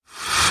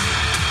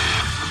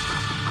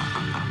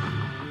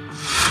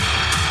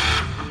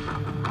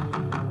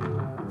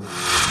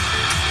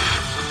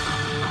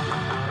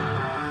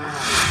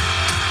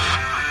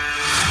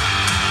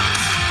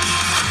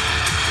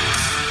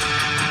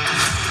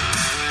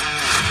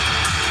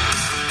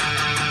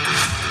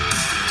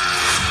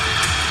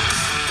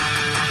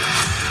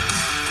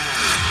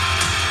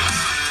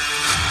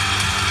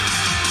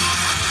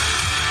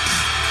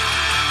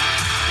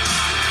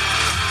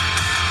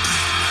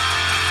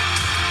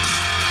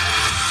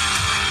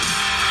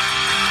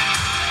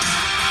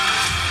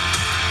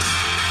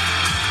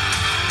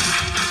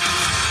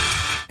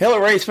Hello,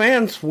 race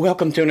fans.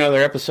 Welcome to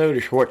another episode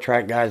of Short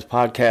Track Guys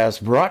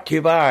Podcast, brought to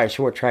you by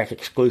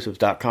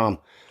ShortTrackExclusives.com.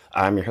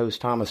 I'm your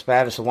host, Thomas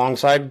Faddis,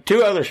 alongside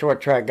two other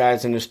short track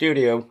guys in the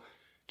studio,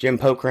 Jim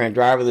Pokrant,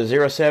 driver of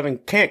the 07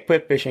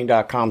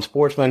 Can'tQuitFishing.com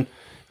sportsman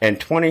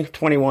and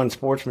 2021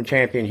 sportsman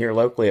champion here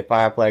locally at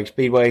Five Flags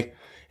Speedway,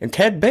 and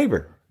Ted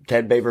Baber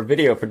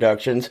Video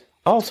Productions,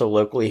 also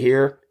locally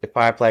here at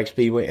Five Flags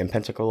Speedway in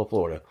Pensacola,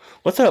 Florida.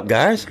 What's up,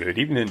 guys? Good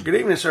evening. Good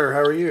evening, sir. How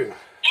are you?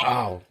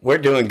 Oh, we're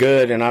doing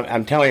good, and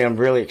I'm telling you, I'm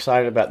really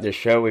excited about this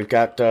show. We've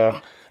got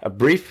a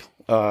brief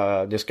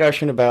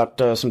discussion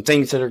about some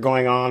things that are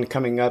going on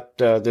coming up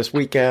this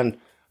weekend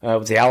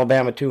with the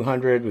Alabama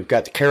 200. We've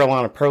got the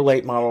Carolina Pro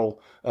Late Model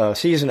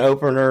season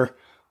opener,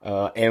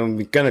 and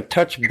we're going to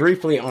touch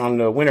briefly on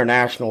the Winter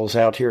Nationals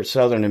out here at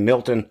Southern and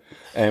Milton.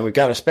 And we've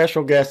got a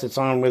special guest that's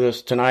on with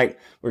us tonight.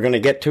 We're going to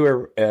get to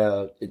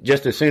her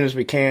just as soon as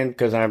we can,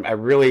 because I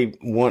really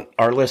want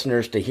our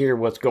listeners to hear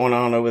what's going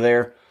on over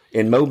there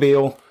in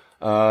Mobile,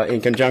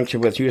 in conjunction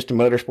with Houston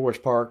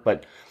Motorsports Park.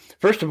 But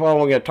first of all,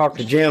 we're going to talk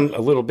to Jim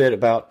a little bit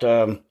about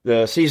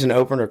the season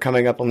opener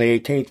coming up on the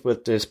 18th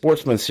with the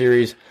Sportsman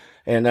Series.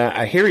 And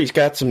I hear he's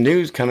got some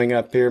news coming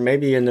up here,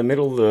 maybe in the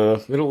middle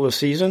of the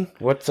season.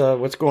 What's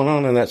going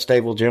on in that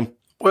stable, Jim?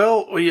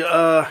 Well, we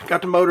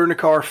got the motor in the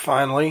car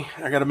finally.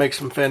 I got to make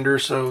some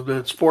fenders so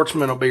the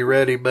Sportsman will be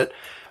ready. But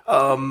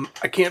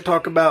I can't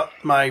talk about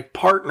my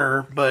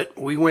partner, but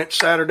we went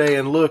Saturday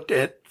and looked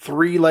at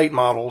 3 late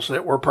models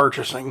that we're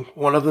purchasing.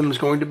 One of them is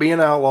going to be an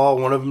Outlaw.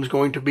 One of them is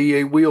going to be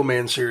a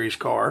Wheelman Series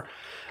car.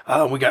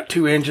 We got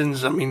 2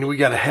 engines. I mean, we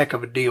got a heck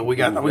of a deal. We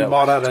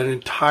bought out an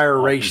entire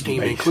race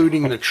team,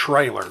 including the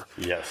trailer.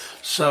 Yes.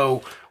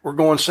 So we're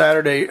going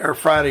Saturday or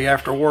Friday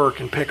after work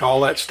and pick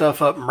all that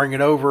stuff up and bring it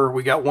over.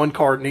 We got one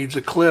car that needs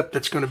a clip.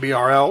 That's going to be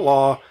our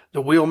Outlaw.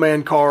 The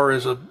Wheelman car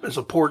is a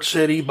Port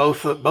City.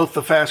 Both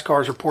the fast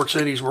cars are Port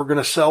Cities. We're going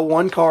to sell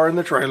one car in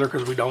the trailer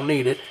because we don't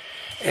need it.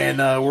 And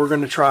we're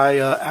going to try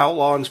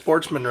Outlaw and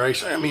Sportsman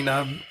race.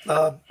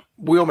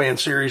 Wheelman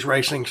Series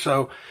racing.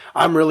 So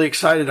I'm really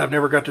excited. I've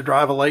never got to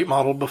drive a late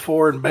model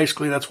before, and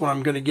basically that's what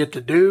I'm going to get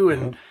to do.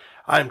 And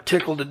I'm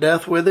tickled to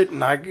death with it.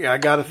 And I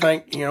got to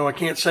thank, I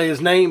can't say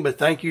his name, but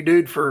thank you,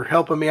 dude, for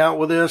helping me out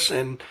with this.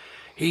 And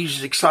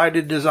he's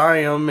excited as I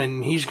am.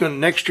 And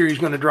next year he's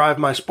going to drive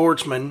my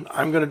Sportsman.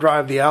 I'm going to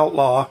drive the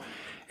Outlaw.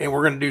 And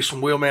we're going to do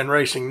some Wheelman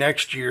racing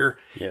next year.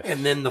 Yes.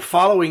 And then the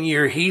following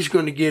year, he's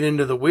going to get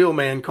into the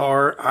Wheelman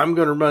car. I'm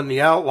going to run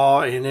the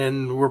Outlaw, and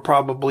then we'll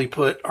probably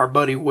put our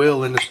buddy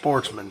Will in the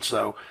Sportsman.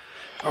 So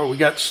we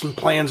got some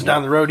plans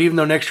down the road. Even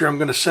though next year I'm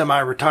going to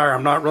semi-retire,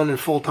 I'm not running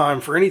full-time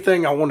for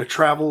anything. I want to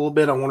travel a little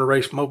bit. I want to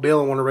race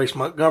Mobile. I want to race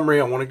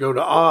Montgomery. I want to go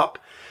to Opp.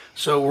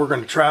 So we're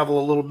going to travel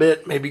a little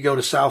bit, maybe go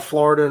to South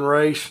Florida and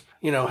race.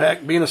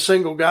 Heck, being a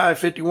single guy,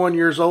 51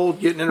 years old,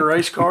 getting in a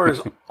race car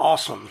is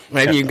awesome.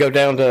 Maybe you can go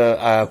down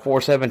to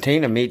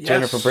 417 and meet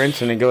Jennifer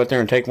Brinson and go out there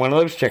and take one of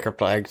those checker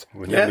flags.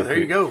 Yeah, there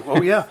you go.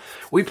 Oh, yeah.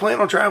 We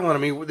plan on traveling. I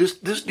mean,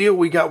 this deal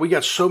we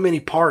got so many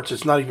parts,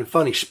 it's not even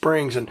funny.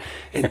 Springs and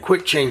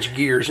quick change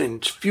gears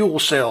and fuel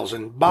cells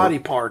and body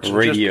parts. And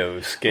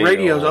radios.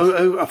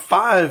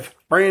 5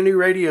 brand new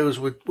radios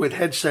with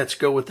headsets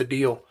go with the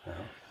deal.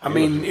 I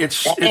mean,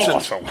 it's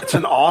awesome. It's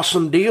an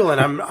awesome deal,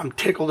 and I'm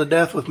tickled to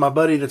death with my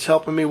buddy that's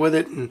helping me with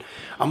it, and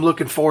I'm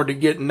looking forward to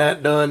getting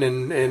that done.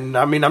 And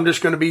I mean, I'm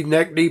just going to be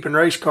neck deep in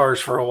race cars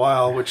for a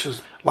while, which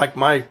is like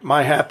my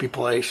happy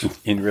place.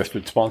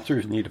 Interested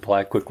sponsors need to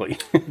apply quickly.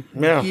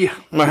 Yeah.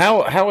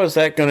 Well, how is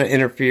that going to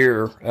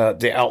interfere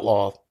the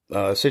Outlaw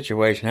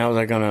situation? How is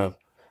that going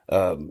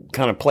to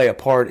kind of play a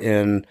part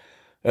in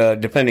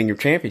defending your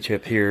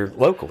championship here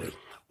locally?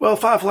 Well,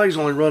 Five Flags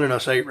only running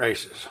us 8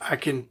 races. I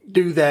can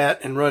do that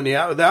and run the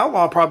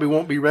Outlaw probably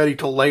won't be ready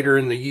till later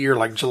in the year,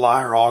 like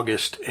July or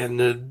August, and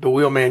the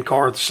Wheelman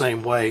car the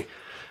same way.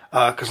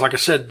 Cause like I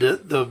said,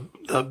 the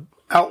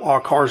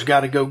Outlaw car's got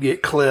to go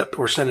get clipped.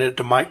 We're sending it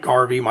to Mike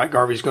Garvey. Mike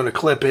Garvey's going to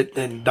clip it,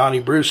 and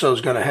Donnie Brusso's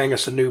going to hang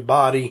us a new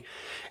body.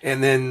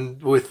 And then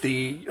with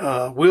the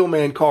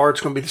Wheelman car,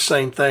 it's going to be the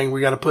same thing. We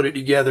got to put it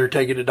together,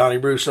 take it to Donnie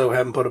Brusso,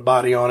 have him put a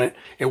body on it,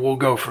 and we'll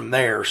go from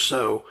there.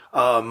 So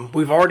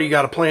we've already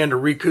got a plan to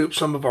recoup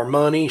some of our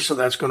money, so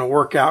that's going to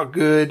work out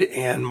good.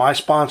 And my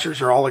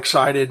sponsors are all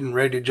excited and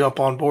ready to jump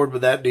on board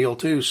with that deal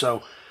too.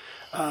 So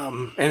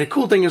and the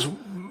cool thing is,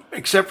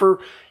 except for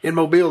in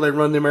Mobile, they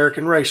run the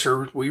American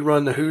Racer. We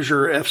run the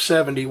Hoosier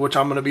F70, which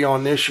I'm going to be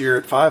on this year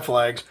at Five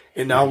Flags.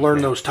 And I'll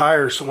learn those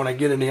tires. So when I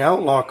get in the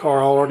Outlaw car,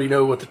 I already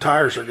know what the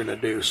tires are going to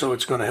do. So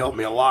it's going to help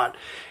me a lot.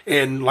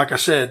 And like I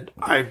said,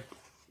 I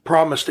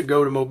promised to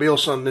go to Mobile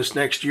some this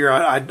next year.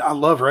 I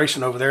love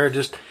racing over there.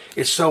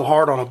 It's so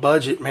hard on a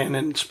budget, man.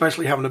 And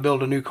especially having to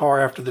build a new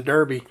car after the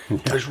Derby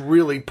has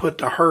really put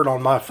the hurt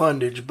on my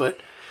fundage. But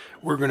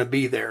we're going to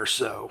be there.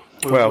 So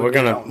we're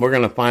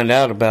going to find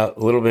out about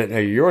a little bit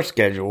of your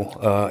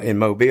schedule in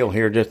Mobile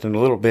here just in a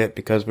little bit,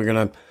 because we're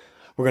going to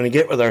we're going to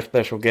get with our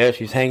special guest.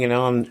 She's hanging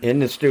on in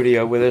the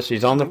studio with us.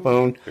 She's on the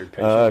phone.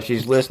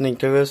 She's listening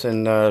to us,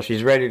 and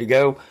she's ready to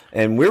go,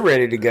 and we're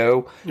ready to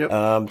go.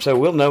 Yep. So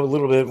we'll know a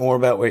little bit more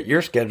about what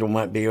your schedule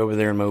might be over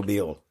there in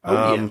Mobile.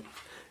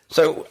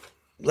 So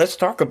let's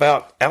talk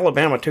about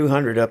Alabama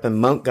 200 up in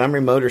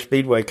Montgomery Motor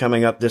Speedway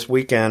coming up this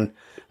weekend.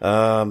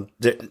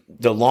 The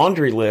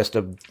laundry list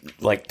of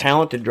like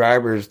talented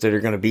drivers that are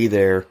going to be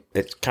there.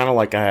 It's kind of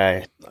like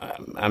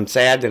I'm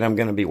sad that I'm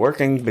going to be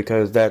working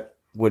because that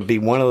would be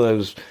one of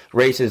those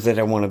races that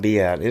I want to be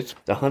at. It's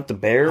the Hunt the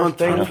Bear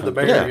thing. Hunt for the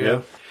Bear,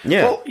 yeah.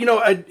 Well,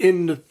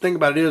 and the thing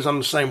about it is, I'm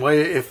the same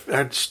way.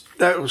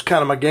 That was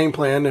kind of my game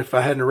plan. If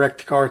I hadn't wrecked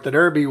the car at the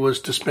Derby,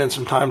 was to spend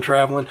some time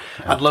traveling.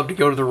 I'd love to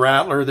go to the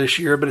Rattler this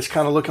year, but it's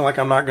kind of looking like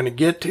I'm not going to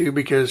get to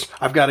because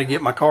I've got to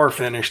get my car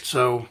finished.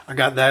 So I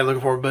got that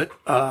looking for. But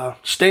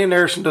Stan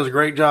Harrison does a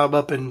great job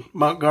up in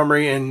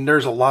Montgomery, and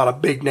there's a lot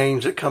of big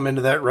names that come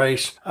into that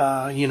race.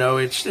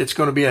 It's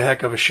going to be a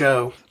heck of a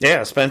show.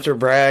 Yeah, Spencer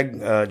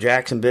Bragg,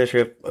 Jackson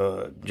Bishop,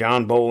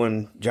 John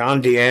Bolin,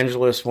 John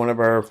DeAngelis, one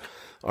of our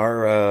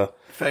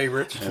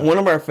favorites. One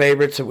of our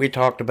favorites that we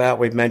talked about.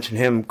 We've mentioned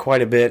him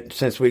quite a bit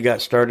since we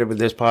got started with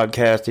this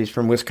podcast. He's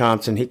from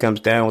Wisconsin. He comes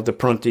down with the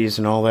Prunties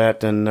and all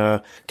that. And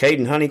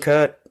Caden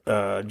Honeycutt,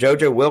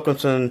 JoJo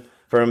Wilkinson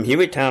from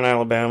Hueytown,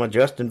 Alabama,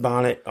 Justin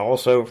Bonnet,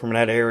 also from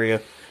that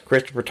area,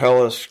 Christopher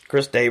Tullis,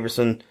 Chris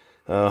Davison,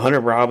 Hunter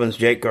Robbins,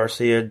 Jake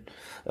Garcia,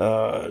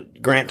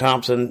 Grant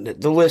Thompson.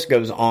 The list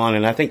goes on,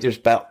 and I think there's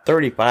about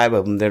 35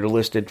 of them that are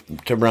listed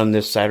to run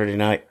this Saturday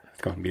night.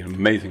 It's going to be an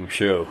amazing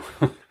show.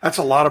 That's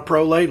a lot of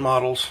pro late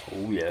models.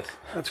 Oh, yes.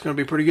 That's going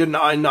to be pretty good. And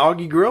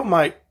Augie Grill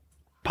might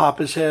pop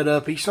his head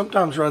up. He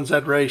sometimes runs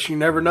that race. You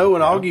never know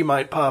when Augie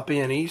might pop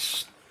in.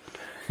 He's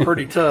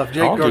pretty tough.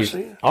 Jake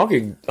Garcia.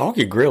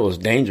 Augie Grill is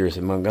dangerous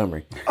in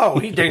Montgomery. Oh,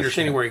 he's dangerous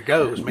anywhere he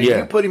goes. Man,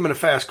 you put him in a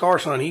fast car,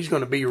 son, he's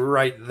going to be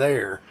right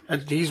there.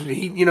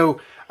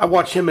 I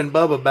watched him and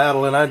Bubba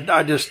battle, and I'm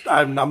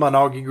an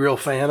Augie Grill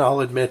fan. I'll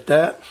admit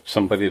that.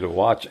 Somebody to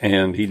watch,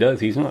 and he does.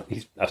 He's not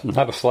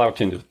a slouch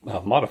in the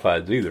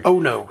modifieds either. Oh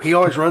no, he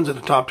always runs in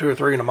the top 2 or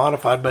 3 in a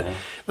modified. But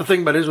the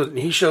thing about it is, when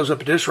he shows up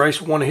at this race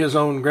with one of his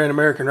own Grand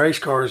American race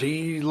cars,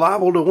 he's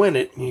liable to win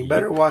it. You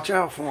better watch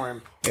out for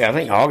him. Yeah, I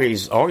think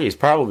Augie's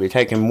probably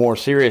taking more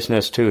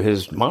seriousness to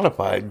his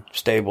modified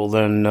stable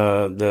than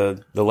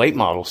the late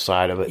model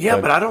side of it. Yeah,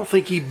 but I don't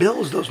think he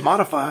builds those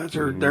modifieds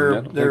or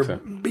their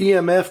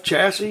BMF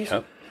chassis.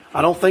 Yep.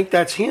 I don't think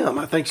that's him.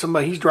 I think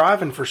he's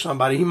driving for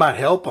somebody. He might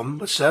help them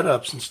with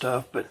setups and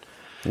stuff. But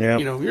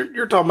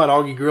you're talking about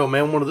Augie Grill,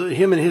 man.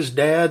 Him and his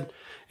dad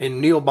and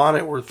Neil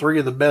Bonnet were 3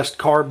 of the best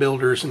car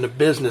builders in the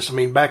business. I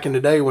mean, back in the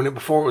day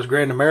before it was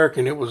Grand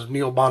American, it was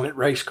Neil Bonnet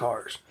race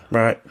cars.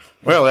 Right.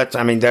 Well, we're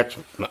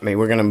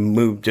going to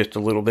move just a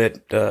little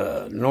bit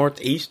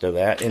northeast of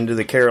that into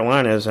the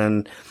Carolinas,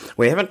 and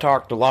we haven't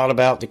talked a lot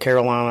about the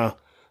Carolina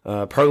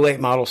Pro Late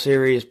Model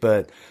Series,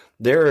 but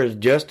there is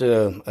just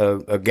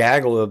a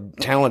gaggle of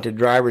talented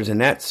drivers in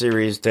that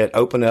series that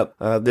open up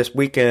this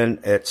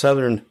weekend at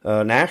Southern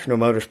National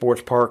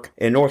Motorsports Park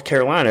in North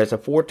Carolina. It's a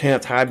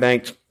 4/10 high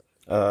banked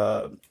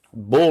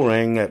bull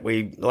ring that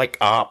we like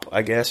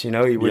I guess, you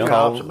would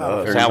call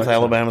South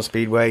Alabama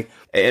Speedway.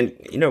 And,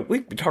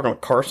 we've been talking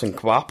about Carson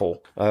Kvapil,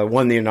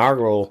 won the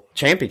inaugural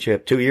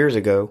championship 2 years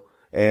ago.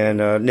 And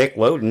Nick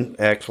Loden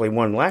actually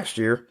won last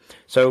year.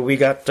 So we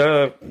got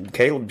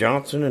Caleb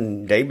Johnson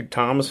and David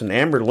Thomas and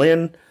Amber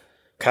Lynn,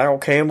 Kyle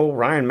Campbell,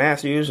 Ryan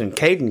Matthews, and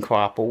Caden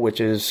Kvapil,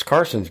 which is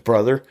Carson's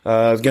brother,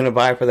 is going to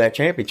vie for that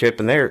championship.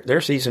 And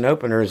their season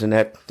openers in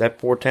that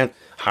 4/10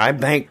 high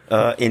bank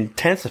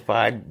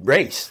intensified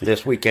race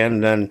this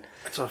weekend. And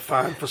it's a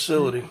fine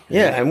facility.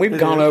 Yeah, and we've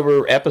gone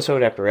over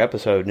episode after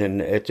episode,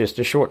 and it's just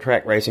the short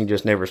track racing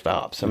just never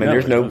stops. I mean,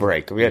 there's no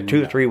break. We got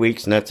 2 or 3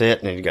 weeks, and that's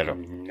it, and you got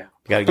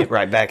to get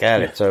right back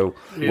at it. So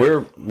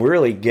we're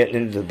really getting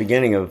into the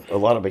beginning of a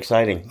lot of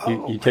exciting.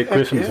 You take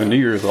Christmas and New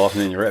Year's off,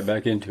 and then you're right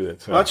back into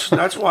it. So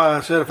that's why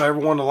I said if I ever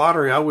won the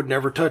lottery, I would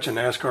never touch a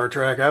NASCAR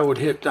track. I would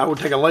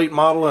take a late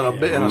model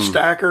and a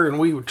stacker, and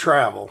we would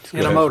travel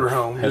in a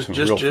motorhome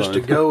just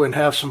to go and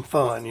have some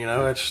fun.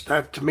 It's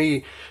that to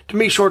me.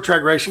 Short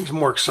track racing is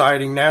more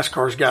exciting.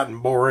 NASCAR's gotten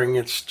boring.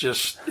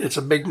 It's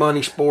a big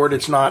money sport.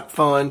 It's not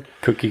fun.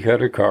 Cookie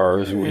cutter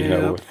cars,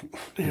 with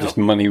just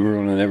money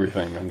ruining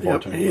everything,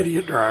 unfortunately.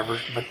 Idiot drivers,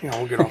 but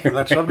we'll get off of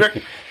that subject.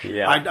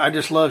 I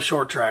just love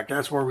short track.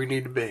 That's where we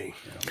need to be.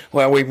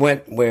 Well, we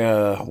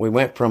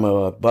went from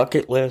a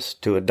bucket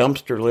list to a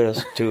dumpster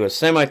list to a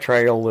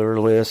semi-trailer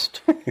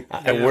list.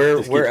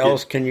 Where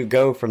else can you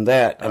go from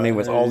that? I mean,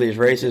 with all these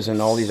races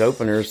and all these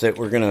openers that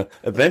we're going to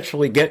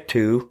eventually get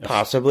to,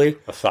 possibly.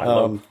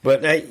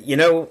 But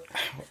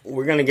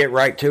we're going to get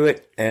right to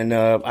it, and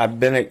I've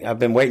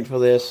been waiting for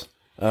this.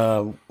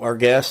 Our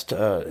guest,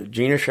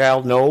 Gina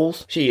Schaub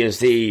Knowles, she is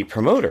the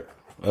promoter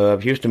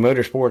of Houston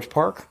Motorsports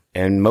Park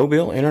and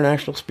Mobile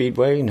International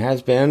Speedway, and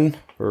has been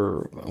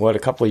for a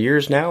couple of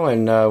years now.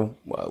 And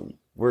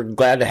we're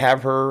glad to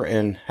have her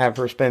and have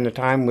her spend the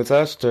time with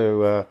us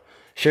to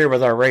share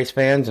with our race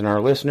fans and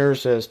our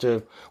listeners as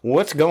to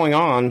what's going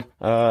on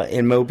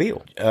in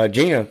Mobile.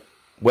 Gina,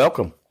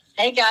 welcome.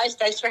 Hey guys,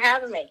 thanks for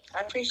having me.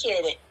 I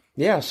appreciate it.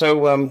 Yeah, so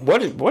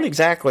what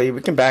exactly,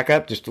 we can back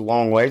up just a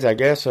long ways, I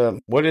guess.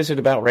 What is it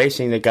about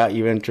racing that got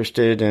you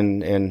interested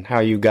and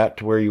how you got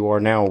to where you are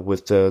now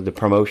with the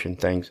promotion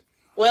things?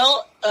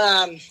 Well,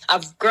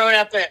 I've grown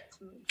up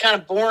kind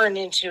of born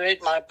into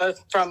it,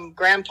 both from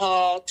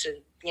grandpa to,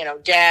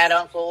 dad,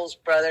 uncles,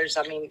 brothers.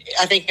 I mean,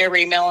 I think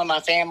every male in my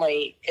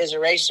family is a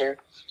racer.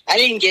 I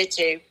didn't get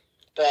to,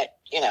 but,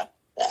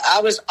 I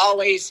was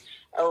always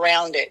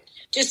around it.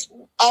 Just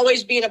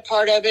always being a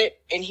part of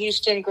it in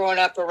Houston, growing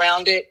up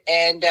around it.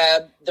 And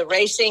the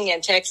racing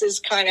in Texas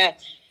kind of,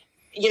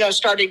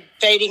 started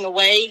fading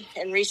away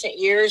in recent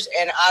years.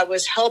 And I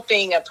was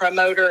helping a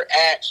promoter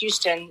at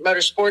Houston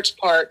Motorsports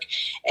Park,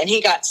 and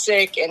he got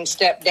sick and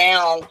stepped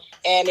down,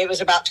 and it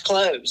was about to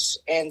close.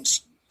 And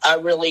I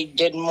really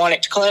didn't want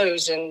it to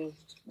close. And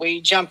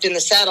we jumped in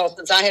the saddle.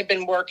 Since I had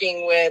been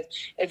working with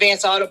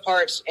Advanced Auto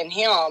Parts and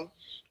him,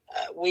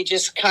 we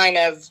just kind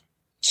of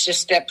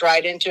stepped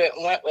right into it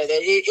and went with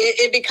it.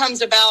 It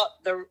becomes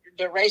about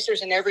the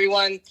racers and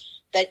everyone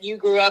that you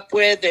grew up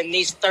with, and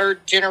these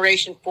third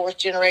generation, fourth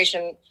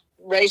generation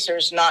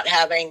racers not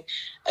having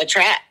a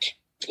track,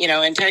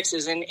 in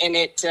Texas. And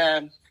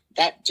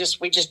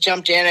we just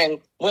jumped in and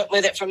went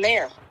with it from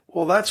there.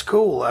 Well, that's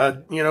cool. I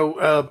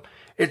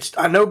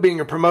know being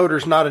a promoter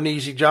is not an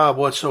easy job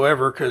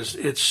whatsoever, because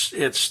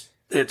it's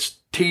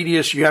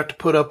tedious. You have to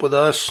put up with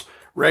us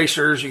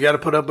racers. You got to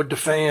put up with the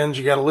fans.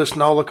 You got to listen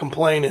to all the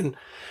complaining.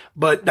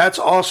 But that's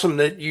awesome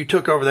that you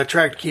took over that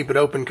track to keep it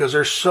open, because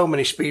there's so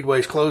many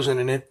speedways closing.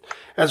 And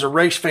as a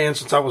race fan,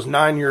 since I was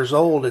 9 years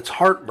old, it's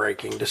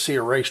heartbreaking to see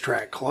a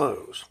racetrack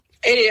close.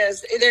 It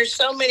is. There's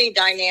so many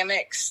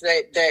dynamics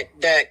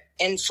that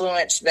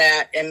influence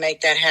that and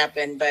make that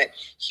happen. But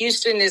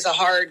Houston is a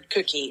hard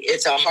cookie.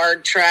 It's a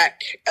hard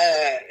track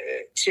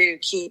to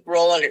keep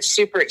rolling. It's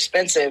super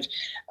expensive.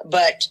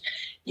 But,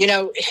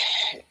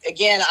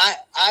 again,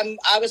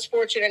 I was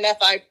fortunate enough.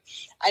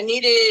 I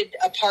needed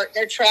a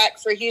partner track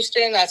for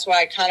Houston. That's what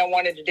I kind of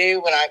wanted to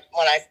do when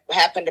I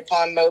happened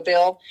upon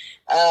Mobile.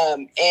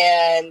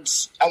 And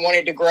I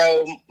wanted to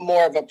grow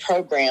more of a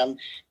program.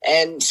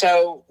 And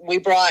so we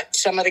brought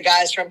some of the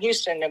guys from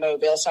Houston to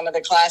Mobile, some of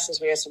the classes.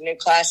 We have some new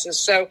classes.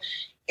 So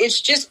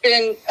it's just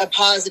been a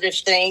positive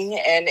thing.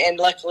 And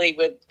luckily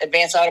with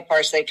Advanced Auto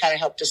Parts, they kind of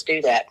helped us do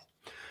that.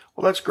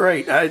 Well, that's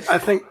great. I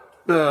think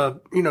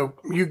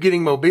you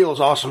getting Mobile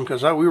is awesome,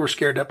 because we were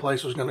scared that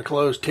place was going to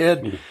close.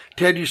 Ted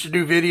used to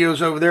do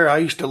videos over there. I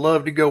used to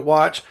love to go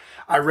watch.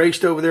 I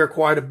raced over there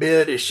quite a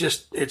bit. It's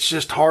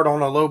just hard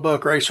on a low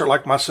buck racer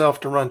like myself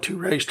to run 2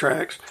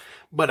 racetracks.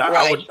 But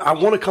right. I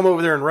want to come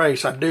over there and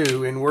race. I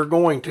do, and we're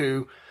going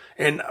to.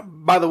 And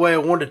by the way, I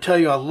wanted to tell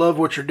you, I love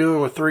what you're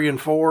doing with 3 and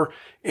 4.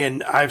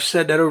 And I've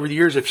said that over the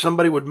years. If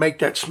somebody would make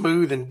that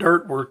smooth and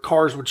dirt where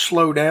cars would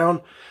slow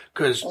down,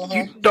 because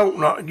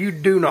you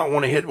do not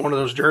want to hit one of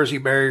those Jersey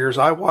barriers.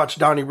 I watched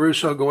Donnie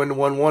Russo go into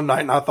one night,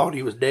 and I thought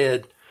he was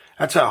dead.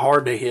 That's how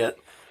hard they hit,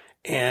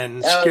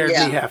 and scared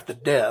me half to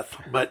death.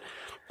 But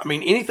I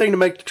mean, anything to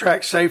make the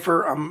track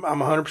safer, I'm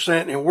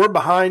 100%, and we're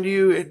behind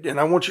you. And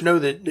I want you to know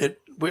that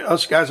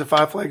us guys at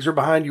Five Flags are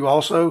behind you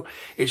also.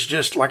 It's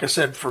just, like I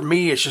said, for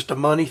me, it's just a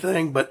money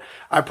thing. But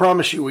I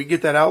promise you, we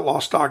get that outlaw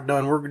stock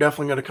done, we're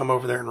definitely going to come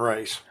over there and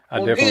race.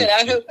 Well, good.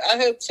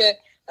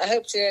 I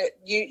hope to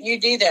you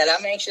do that.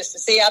 I'm anxious to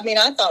see. I mean,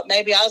 I thought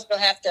maybe I was going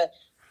to have to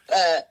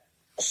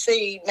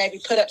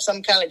maybe put up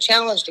some kind of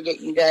challenge to get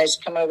you guys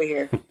to come over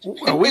here.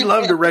 Well, we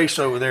love to race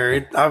over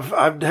there.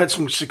 I've had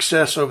some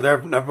success over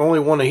there. I've only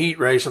won a heat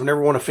race. I've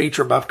never won a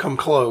feature, but I've come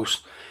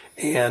close.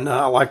 And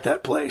I like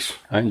that place.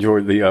 I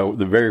enjoyed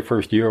the very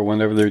first year I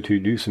went over there to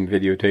do some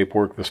videotape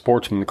work. The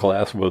sportsman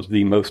class was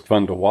the most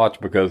fun to watch,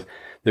 because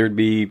there'd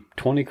be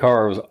 20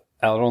 cars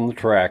out on the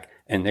track,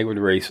 and they would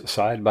race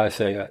side by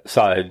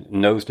side,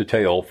 nose to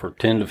tail, for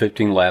 10 to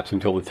 15 laps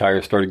until the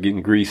tires started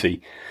getting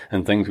greasy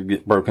and things would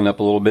get broken up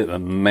a little bit.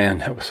 And man,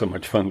 that was so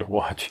much fun to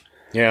watch.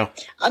 Yeah.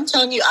 I'm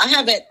telling you, I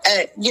haven't,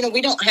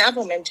 we don't have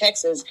them in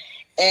Texas.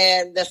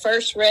 And the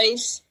first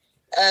race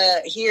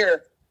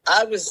here,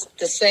 I was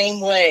the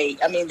same way.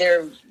 I mean,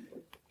 they're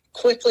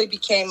quickly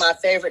became my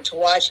favorite to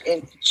watch,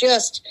 and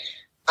just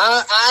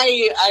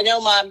I know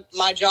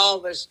my jaw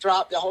was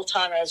dropped the whole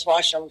time I was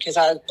watching them, because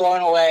I was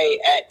blown away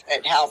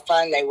at how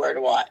fun they were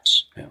to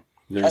watch. Yeah,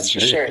 that's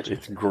for sure.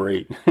 It's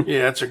great.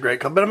 Yeah, it's a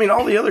great club. But I mean,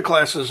 all the other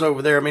classes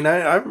over there. I mean,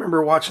 I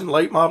remember watching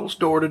late models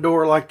door to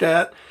door like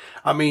that.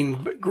 I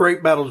mean,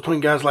 great battles between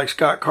guys like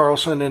Scott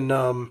Carlson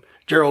and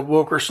Gerald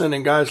Wilkerson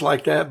and guys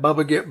like that,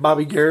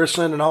 Bobby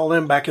Garrison and all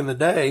them back in the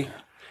day.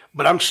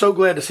 But I'm so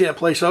glad to see that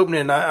place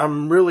opening.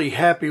 I'm really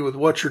happy with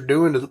what you're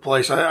doing to the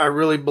place. I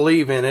really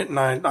believe in it, and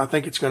I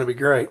think it's going to be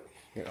great.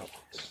 Yeah.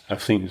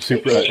 I've seen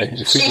super.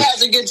 She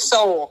has a good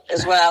soul,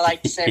 is what I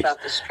like to say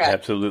about this track.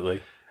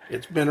 Absolutely.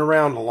 It's been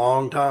around a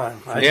long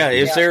time.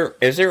 Is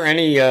there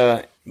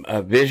any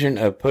vision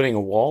of putting a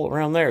wall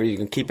around there? You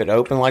can keep it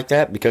open like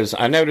that? Because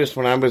I noticed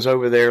when I was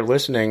over there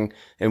listening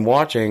and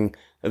watching,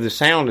 the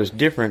sound is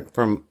different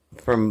from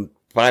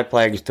Five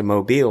Flags to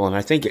Mobile, and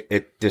I think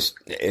it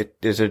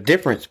there's a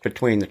difference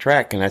between the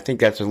track, and I think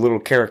that's a little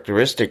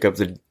characteristic of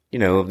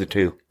the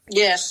two.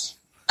 Yes,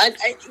 I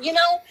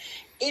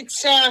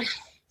it's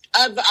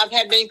I've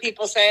had many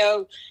people say,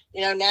 oh,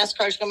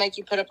 NASCAR's going to make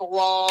you put up a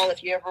wall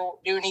if you ever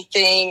do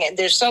anything. And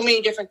there's so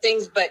many different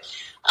things. But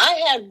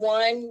I had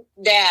one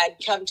dad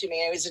come to me.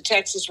 It was a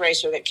Texas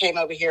racer that came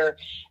over here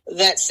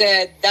that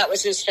said that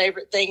was his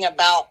favorite thing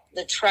about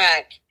the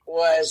track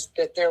was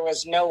that there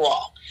was no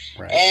wall.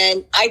 Right.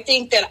 And I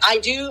think that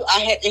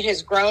it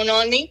has grown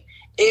on me.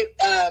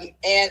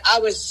 And I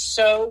was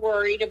so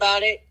worried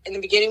about it in the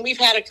beginning. We've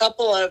had a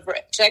couple of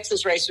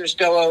Texas racers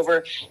go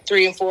over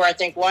 3 and 4. I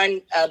think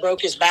one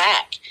broke his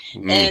back.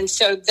 Mm. And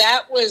so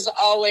that was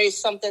always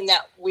something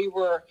that we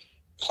were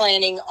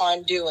planning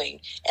on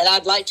doing. And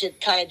I'd like to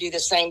kind of do the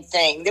same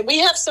thing. We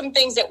have some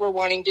things that we're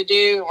wanting to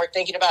do and we're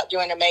thinking about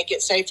doing to make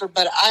it safer,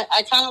 but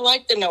I kind of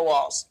like the no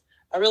walls.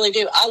 I really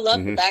do. I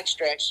love the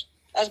backstretch.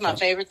 That's my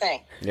favorite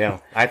thing.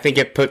 Yeah, I think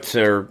it puts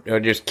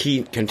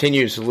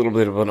continues a little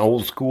bit of an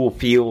old school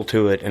feel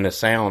to it and a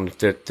sound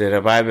that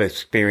I've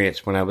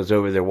experienced when I was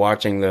over there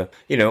watching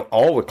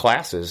all the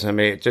classes. I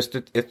mean,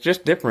 it's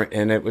just different,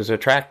 and it was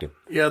attractive.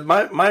 Yeah,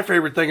 my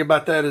favorite thing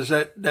about that is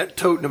that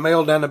toting the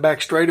mail down the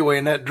back straightaway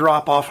and that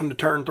drop off into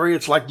turn 3.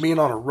 It's like being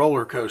on a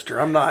roller coaster.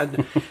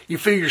 You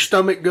feel your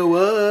stomach go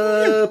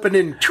up and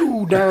then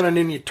down, and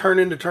then you turn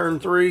into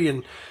turn 3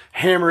 and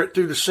hammer it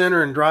through the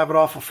center and drive it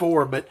off of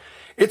 4. But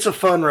it's a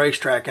fun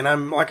racetrack,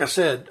 and like I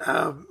said,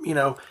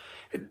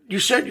 you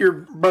said your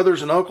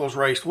brothers and uncles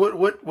raced.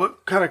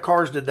 What kind of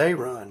cars did they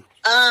run?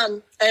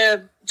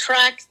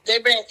 Track, they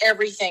ran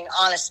everything,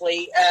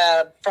 honestly,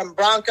 from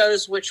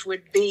Broncos, which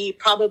would be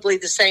probably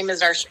the same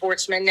as our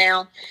Sportsman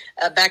now,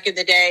 back in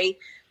the day.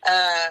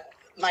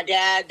 My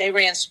dad, they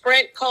ran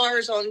sprint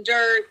cars on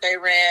dirt. They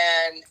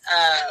ran,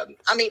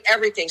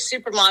 everything,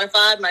 super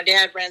modified. My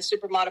dad ran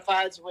super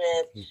modifieds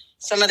with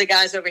some of the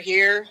guys over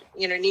here,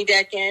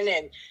 Niedecken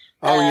and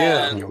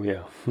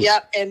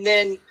Yep, and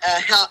then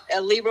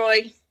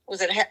Leroy,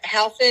 was it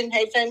Hafen?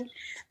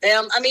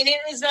 Them. I mean, it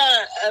was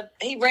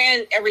he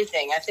ran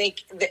everything. I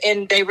think,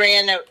 and they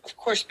ran, of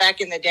course,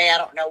 back in the day. I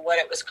don't know what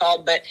it was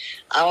called, but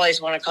I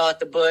always want to call it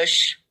the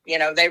Busch.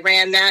 They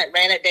ran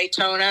at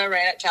Daytona,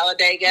 ran at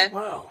Talladega.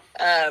 Wow.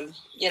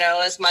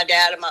 As my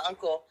dad and my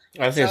uncle.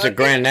 I think it's a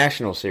Grand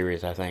National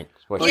Series, I think.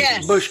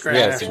 Yes. Busch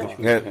Grand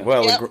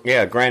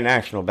National. Grand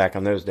National back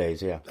in those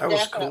days, yeah. That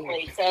was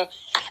definitely cool. So,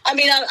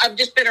 I've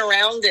just been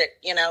around it,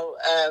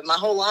 my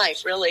whole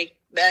life, really.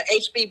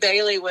 H.B.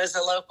 Bailey was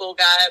a local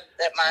guy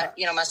that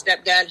my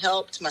stepdad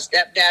helped. My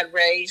stepdad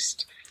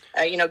raced.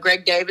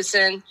 Greg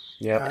Davison.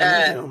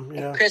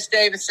 Yep. Chris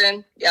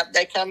Davison. Yep,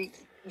 they come.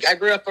 I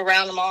grew up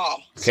around them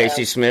all.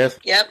 Casey Smith.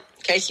 Yep,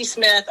 Casey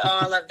Smith. Oh,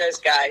 I love those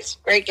guys.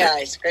 Great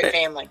guys. Great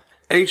family.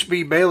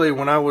 H.B. Bailey,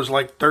 when I was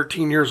like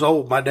 13 years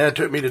old, my dad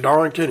took me to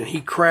Darlington, and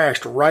he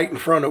crashed right in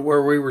front of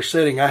where we were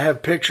sitting. I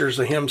have pictures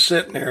of him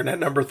sitting there in that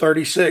number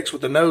 36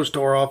 with the nose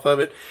tore off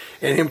of it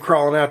and him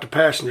crawling out the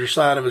passenger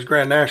side of his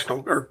Grand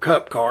National or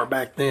Cup car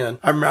back then.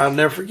 I'll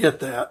never forget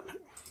that.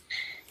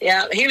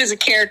 Yeah, he was a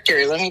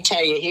character, let me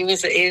tell you. He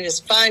was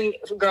fun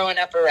growing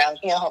up around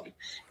him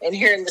and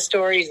hearing the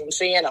stories and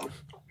seeing them.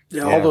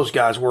 Yeah, all those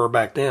guys were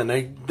back then.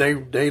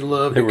 They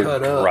loved to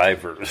cut up.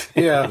 Drivers.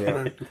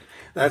 Yeah.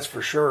 That's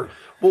for sure.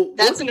 Well,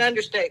 that's an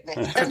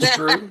understatement. That's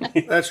true.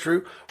 That's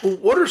true. Well,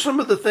 what are some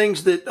of the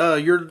things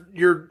that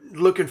you're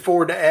looking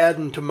forward to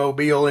adding to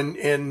Mobile?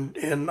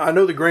 And I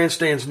know the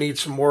grandstands need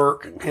some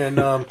work and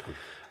a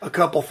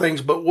couple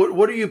things, but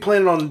what are you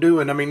planning on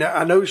doing? I mean,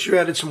 I noticed you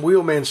added some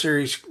Wheelman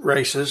Series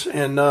races,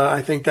 and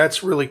I think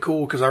that's really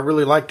cool because I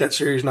really like that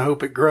series and I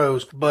hope it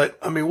grows. But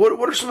I mean, what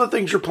are some of the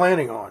things you're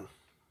planning on?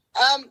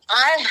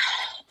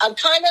 I'm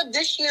kind of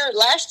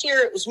last year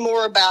it was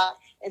more about,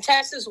 in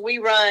Texas, we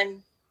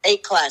run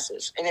 8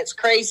 classes, and it's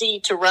crazy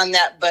to run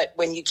that. But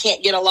when you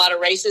can't get a lot of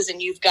races and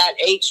you've got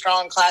 8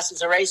 strong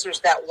classes of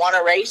racers that want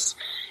to race,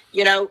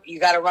 you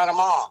got to run them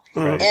all.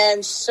 Right.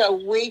 And so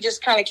we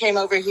just kind of came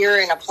over here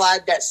and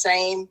applied that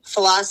same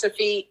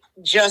philosophy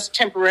just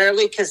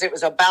temporarily because it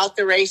was about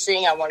the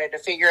racing. I wanted to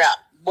figure out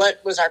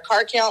what was our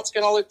car counts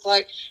going to look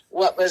like?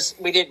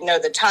 We didn't know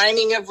the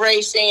timing of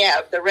racing,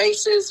 of the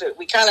races.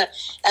 We kind of,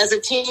 as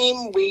a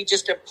team, we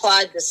just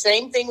applied the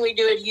same thing we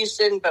do at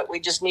Houston, but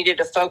we just needed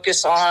to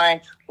focus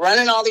on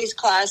running all these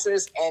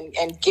classes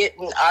and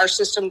getting our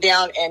system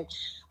down. And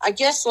I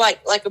guess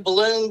like a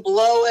balloon,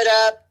 blow it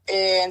up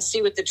and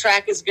see what the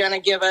track is going to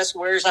give us.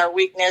 Where's our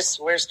weakness?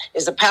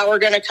 Is the power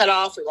going to cut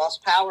off? We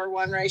lost power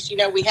one race.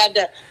 We had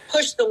to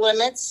push the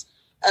limits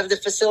of the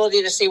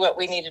facility to see what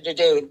we needed to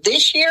do.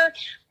 This year,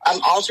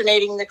 I'm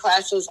alternating the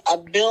classes. I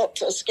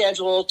built a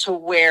schedule to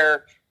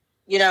where,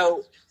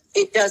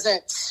 it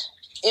doesn't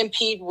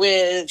impede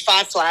with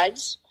Five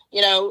Flags,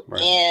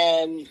 right.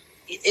 And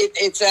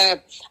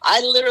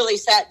I literally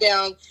sat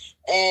down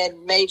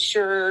and made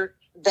sure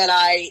that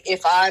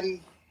if I'm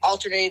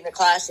alternating the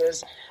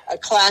classes, a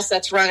class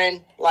that's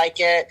running like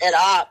at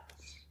OP,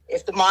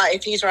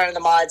 if he's running the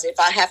mods, if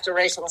I have to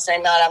race on the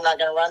same night, I'm not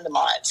going to run the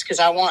mods because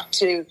I want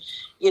to,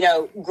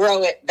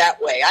 grow it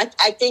that way.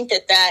 I think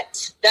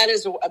that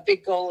is a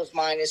big goal of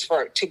mine is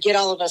to get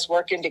all of us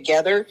working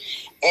together.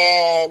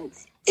 And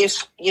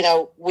if,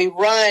 we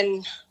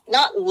run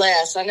not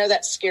less, I know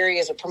that's scary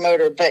as a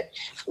promoter, but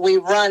we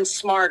run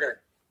smarter.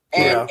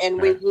 And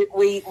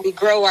we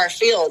grow our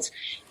fields.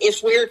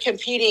 If we're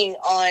competing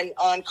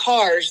on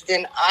cars,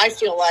 then I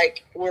feel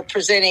like we're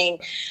presenting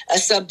a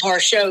subpar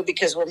show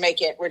because we're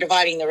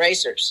dividing the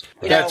racers.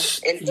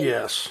 Yes.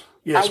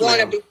 I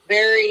want to be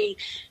very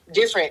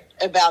different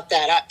about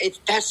that.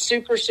 That's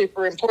super,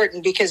 super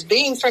important because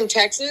being from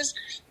Texas,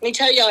 let me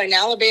tell y'all, in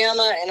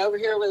Alabama and over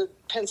here with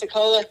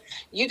Pensacola,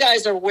 you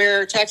guys are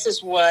where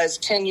Texas was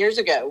 10 years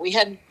ago. We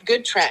had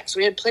good tracks.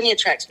 We had plenty of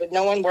tracks, but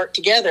no one worked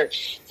together.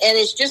 And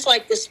it's just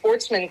like the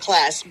sportsman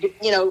class.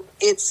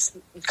 It's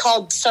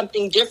called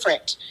something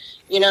different.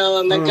 A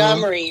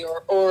Montgomery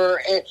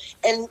and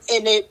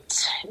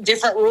it's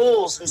different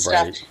rules and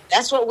stuff. Right.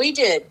 That's what we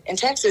did in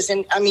Texas.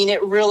 And I mean,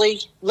 it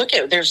really,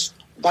 there's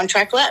one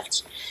track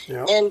left.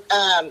 Yep. And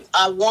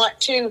I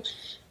want to,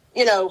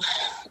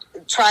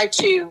 try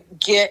to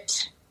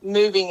get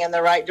moving in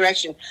the right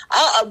direction.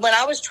 When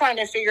I was trying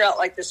to figure out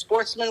like the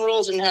sportsman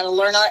rules and how to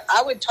learn,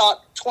 I would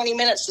talk 20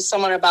 minutes to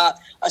someone about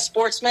a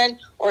sportsman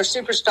or a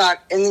super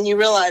stock. And then you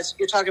realize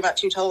you're talking about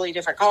two totally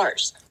different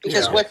cars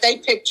because what they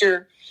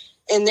picture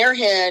in their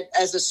head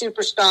as a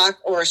super stock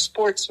or a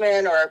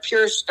sportsman or a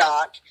pure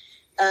stock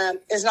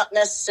is not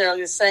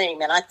necessarily the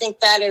same. And I think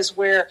that is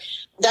where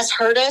that's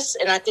hurt us.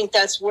 And I think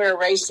that's where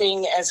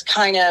racing is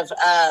kind of,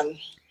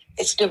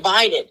 it's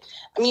divided.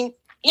 I mean,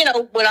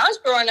 when I was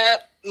growing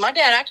up, my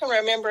dad, I can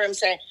remember him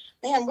saying,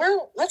 man,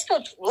 let's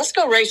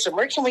go racing.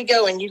 Where can we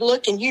go? And you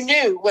looked and you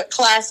knew what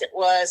class it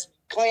was,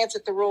 glance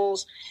at the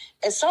rules.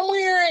 And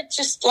somewhere it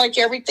just like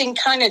everything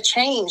kind of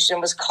changed and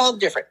was called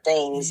different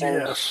things.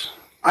 Yes.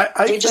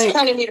 And just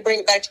kind of need to bring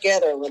it back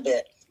together a little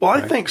bit. Well,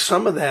 I think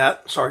some of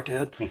that, sorry,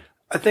 Ted,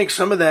 I think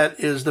some of that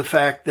is the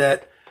fact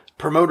that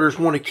promoters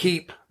want to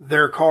keep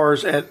their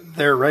cars at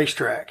their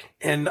racetrack.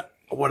 And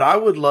what I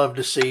would love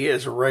to see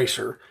as a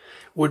racer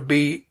would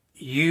be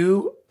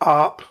you,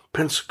 Op,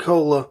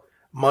 Pensacola,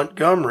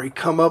 Montgomery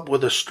come up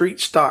with a street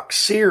stock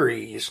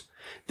series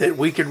that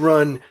we could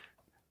run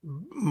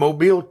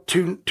Mobile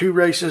two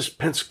races,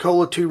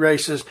 Pensacola 2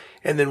 races,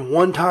 and then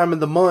one time in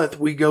the month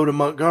we go to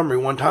Montgomery,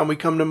 one time we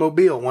come to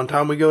Mobile, one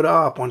time we go to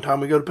Op, one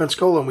time we go to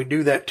Pensacola, and we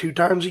do that 2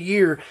 times a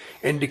year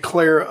and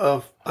declare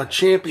a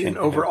champion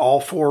over all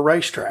 4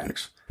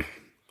 racetracks.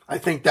 I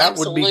think that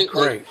would be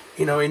great,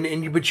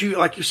 but you,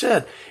 like you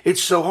said,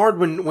 it's so hard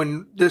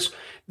when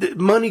the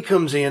money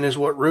comes in is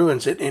what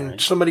ruins it.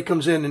 And somebody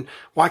comes in and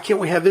why can't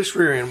we have this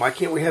rear end? Why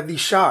can't we have these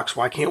shocks?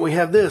 Why can't we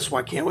have this?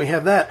 Why can't we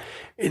have that?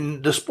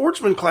 In the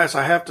sportsman class,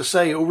 I have to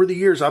say over the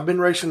years, I've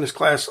been racing this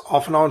class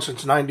off and on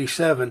since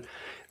 97.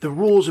 The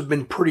rules have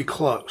been pretty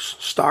close.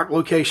 Stock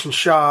location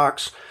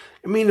shocks.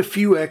 I mean, a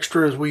few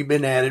extras we've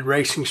been added,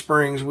 racing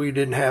springs we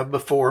didn't have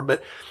before,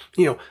 but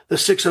the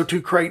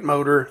 602 crate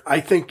motor,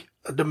 I think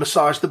to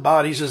massage the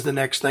bodies is the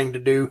next thing to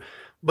do.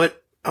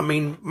 But I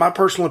mean, my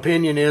personal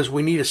opinion is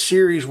we need a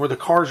series where the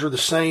cars are the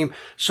same.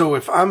 So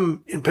if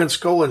I'm in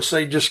Pensacola and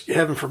say, just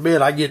heaven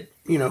forbid, I get,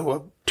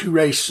 a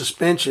 2-race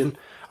suspension,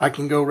 I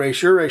can go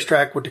race your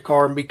racetrack with the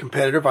car and be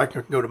competitive. I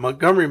can go to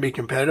Montgomery and be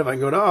competitive. I can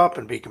go to Op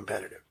and be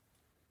competitive.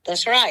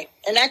 That's right.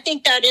 And I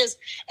think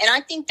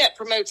that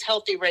promotes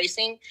healthy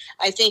racing.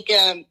 I think,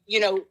 if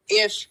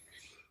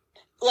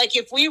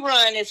we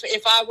run,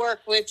 if I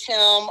work with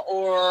Tim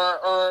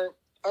or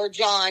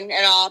John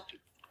at Op,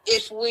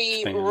 if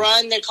we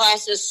run the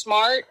classes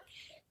smart,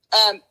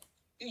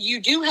 you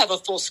do have a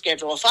full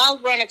schedule. If I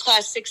run a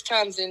class 6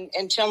 times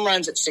and Tim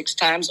runs it 6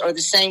 times, or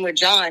the same with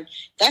John,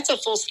 that's a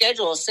full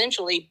schedule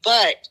essentially,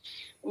 but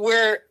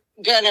we're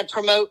going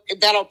to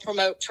that'll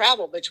promote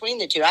travel between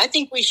the two. I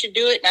think we should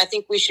do it, and I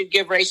think we should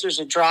give racers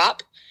a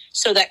drop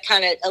so that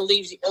kind of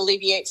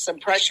alleviates some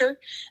pressure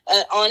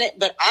on it.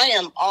 But I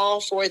am all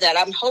for that.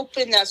 I'm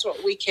hoping that's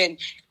what we can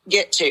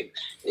get to.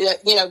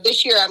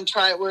 This year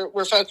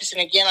we're focusing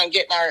again on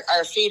getting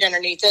our feet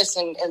underneath us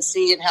and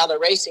seeing how the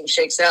racing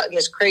shakes out in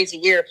this crazy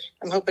year.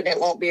 I'm hoping it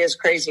won't be as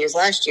crazy as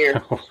last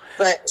year,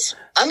 but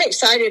I'm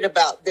excited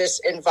about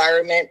this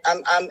environment.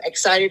 I'm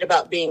excited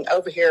about being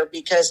over here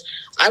because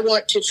I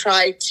want to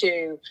try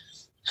to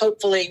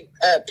hopefully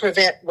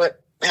prevent what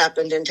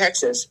happened in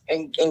Texas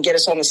and get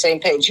us on the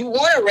same page. You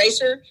want a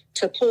racer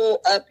to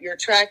pull up your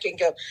track and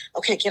go,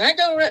 okay, can I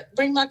go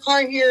bring my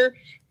car here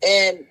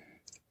and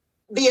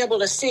be able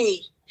to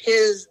see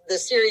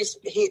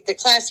the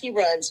class he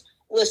runs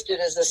listed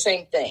as the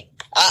same thing.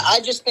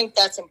 I just think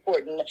that's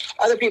important.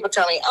 Other people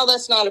tell me, oh,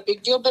 that's not a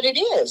big deal, but it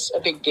is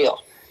a big deal.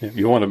 If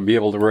you want to be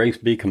able to race,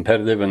 be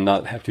competitive, and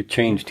not have to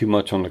change too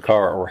much on the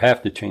car or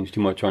have to change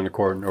too much on the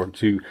car in order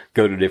to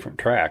go to different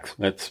tracks,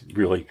 that's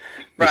really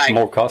it's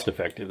more cost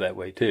effective that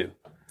way too.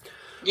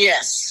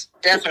 Yes,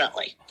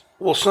 definitely.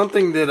 Well,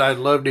 something that I'd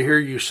love to hear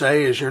you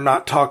say is you're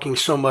not talking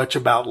so much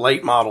about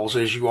late models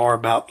as you are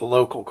about the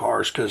local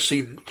cars. Because,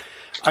 see,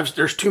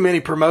 there's too many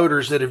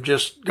promoters that have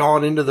just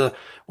gone into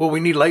we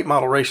need late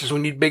model races. We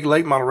need big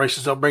late model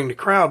races. They'll bring the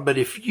crowd. But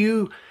if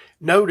you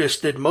notice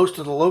that most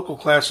of the local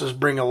classes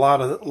bring a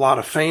lot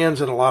of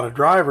fans and a lot of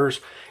drivers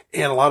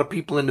and a lot of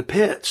people in the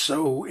pits.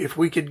 So if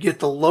we could get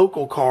the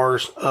local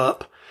cars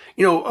up,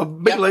 a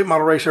big late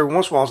model race every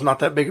once in a while is not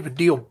that big of a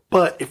deal.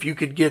 But if you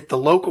could get the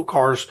local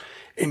cars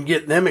and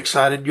get them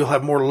excited, you'll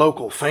have more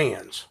local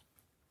fans.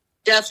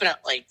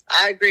 Definitely.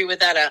 I agree with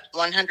that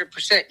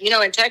 100%.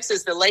 In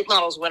Texas, the late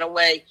models went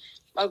away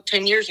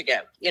 10 years ago,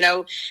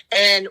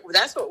 and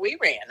that's what we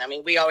ran. I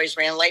mean, we always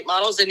ran late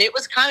models, and it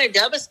was kind of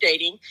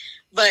devastating.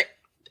 But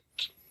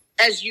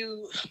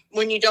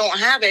when you don't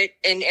have it,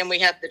 and we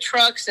have the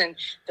trucks and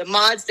the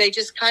mods, they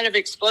just kind of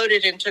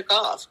exploded and took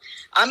off.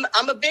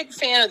 I'm a big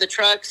fan of the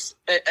trucks.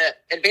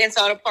 Advanced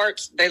Auto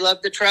Parts, they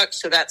love the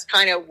trucks, so that's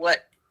kind of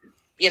what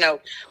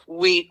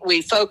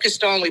we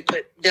focused on. We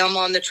put them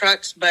on the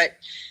trucks, but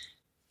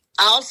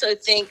I also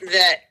think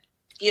that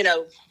you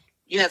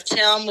have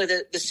Tim with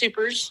the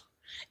supers,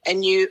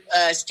 and you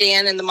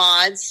Stan and the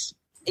mods.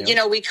 Yep.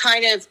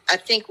 I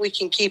think we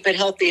can keep it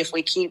healthy if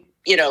we keep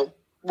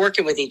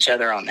working with each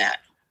other on that.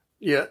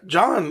 Yeah,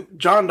 John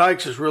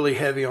Dykes is really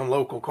heavy on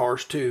local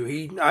cars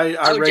too.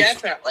 I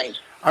raced, definitely.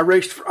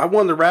 I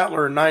won the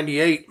Rattler in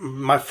 '98,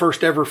 my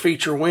first ever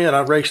feature win. I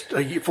raced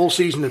a full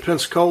season in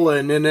Pensacola,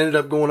 and then ended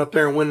up going up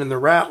there and winning the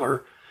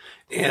Rattler.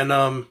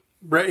 And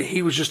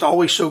he was just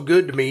always so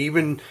good to me.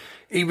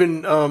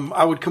 Even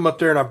I would come up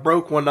there and I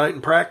broke one night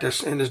in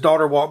practice, and his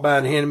daughter walked by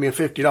and handed me a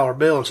 $50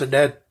 bill and said,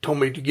 "Dad told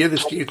me to give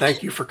this to you.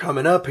 Thank you for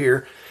coming up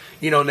here."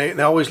 And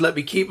they always let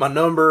me keep my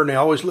number, and they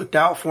always looked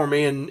out for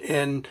me.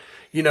 And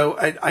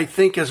I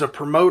think as a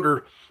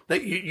promoter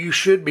that you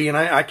should be, and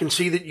I can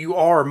see that you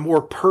are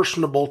more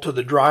personable to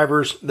the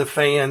drivers, the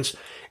fans,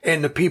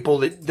 and the people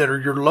that are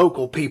your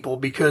local people,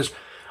 because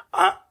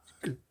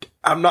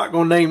I'm not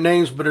going to name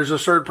names, but there's a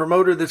certain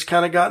promoter that's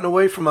kind of gotten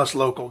away from us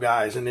local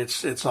guys, and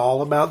it's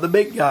all about the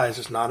big guys.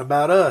 It's not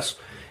about us,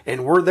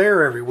 and we're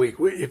there every week.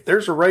 If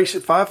there's a race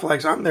at Five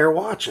Flags, I'm there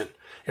watching.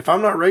 If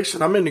I'm not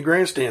racing, I'm in the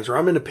grandstands, or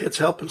I'm in the pits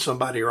helping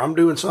somebody, or I'm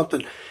doing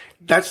something.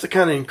 That's the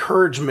kind of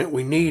encouragement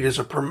we need as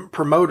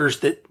promoters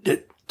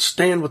that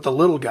stand with the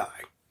little guy.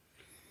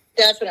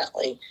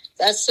 Definitely.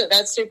 That's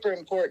super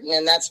important,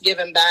 and that's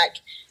giving back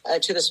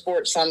to the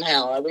sport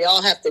somehow. We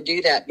all have to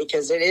do that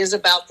because it is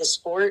about the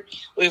sport.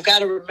 We've got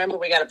to remember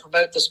we got to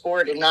promote the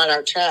sport and not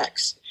our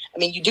tracks. I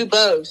mean, you do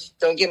both,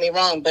 don't get me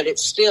wrong, but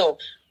it's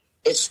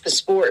the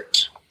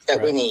sport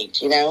that we need,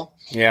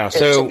 Yeah.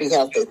 To be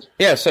healthy.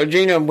 Yeah. So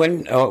Gina,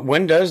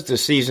 when does the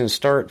season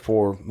start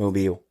for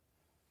Mobile?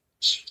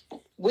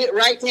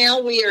 Right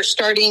now, we are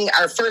starting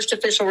our first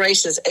official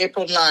race is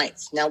April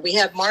 9th. Now, we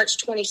have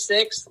March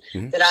 26th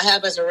that I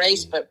have as a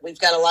race, but we've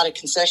got a lot of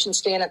concession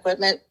stand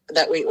equipment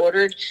that we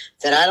ordered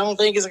that I don't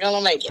think is going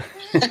to make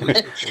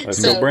it.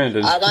 So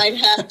Brandon. I might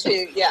have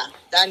to,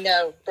 I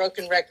know,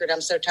 broken record.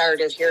 I'm so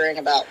tired of hearing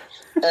about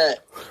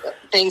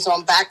things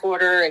on back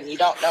order and you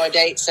don't know a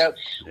date. So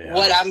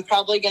what I'm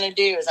probably going to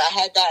do is I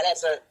had that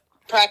as a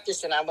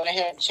practice, and I went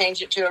ahead and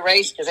changed it to a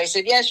race because they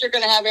said, yes, you're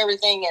going to have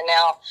everything. And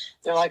now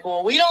they're like,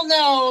 well, we don't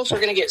know if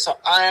we're going to get, so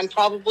I'm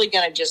probably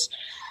going to just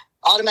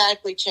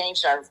automatically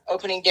change our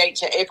opening date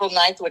to April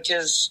 9th, which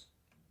is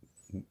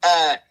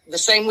the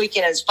same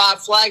weekend as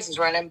Five Flags is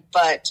running,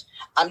 but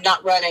I'm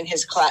not running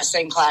his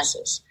same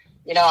classes.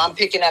 I'm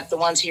picking up the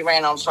ones he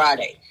ran on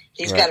Friday.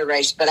 He's got a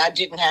race, but I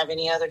didn't have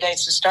any other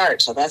dates to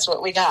start. So that's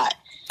what we got.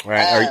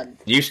 Right.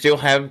 Do you still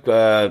have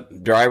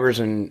drivers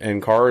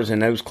and cars in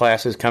those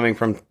classes coming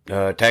from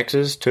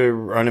Texas to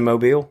run in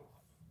Mobile?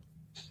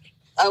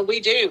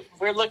 We do.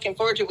 We're looking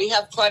forward to it. We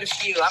have quite a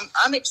few.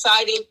 I'm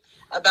excited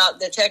about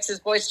the Texas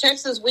boys.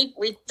 Texas,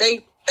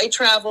 they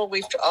travel.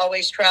 We've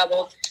always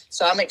traveled.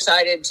 So I'm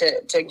excited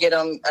to get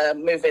them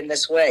moving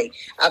this way.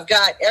 I've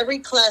got every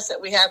class that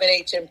we have at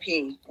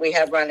HMP, we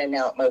have running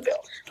now at Mobile.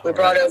 We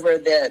brought over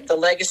the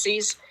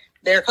Legacies.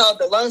 They're called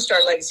the Lone Star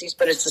Legacies,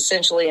 but it's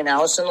essentially an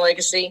Allison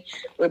Legacy.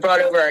 We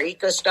brought over our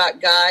EcoStock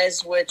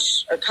guys,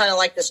 which are kind of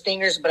like the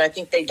Stingers, but I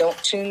think they don't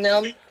tune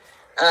them.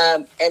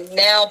 And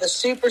now the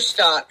Super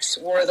Stocks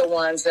were the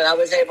ones that I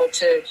was able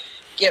to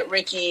get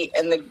Ricky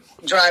and the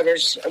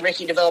drivers.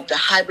 Ricky developed a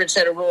hybrid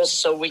set of rules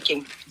so we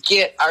can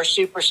get our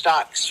Super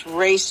Stocks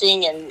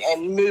racing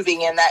and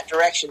moving in that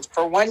direction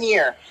for 1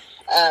 year.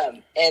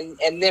 And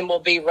then we'll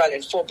be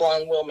running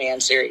full-blown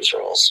Wheelman Series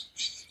rules.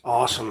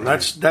 Awesome.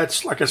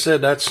 That's like I said,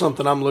 that's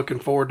something I'm looking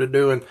forward to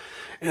doing.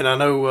 And I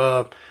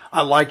know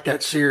I like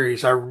that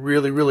series. I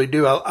really, really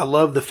do. I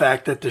love the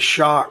fact that the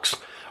shocks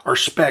are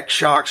spec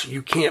shocks.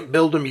 You can't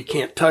build them. You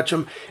can't touch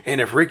them.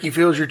 And if Ricky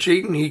feels you're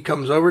cheating, he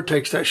comes over,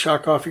 takes that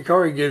shock off your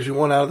car. He gives you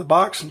one out of the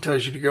box and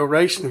tells you to go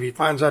racing. If he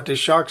finds out this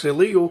shock's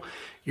illegal,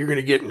 you're going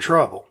to get in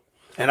trouble.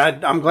 And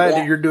I'm glad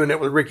that you're doing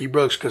it with Ricky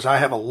Brooks because I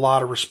have a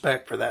lot of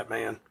respect for that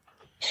man.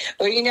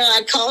 Well,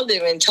 I called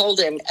him and told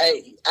him,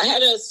 I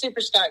had a super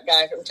stock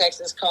guy from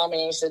Texas call me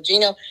and he said,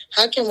 Gino,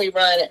 how can we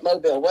run at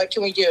Mobile? What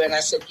can we do? And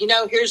I said,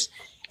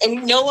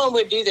 and no one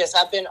would do this.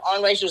 I've been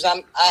on races.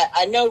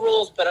 I know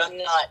rules, but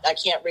I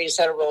can't read a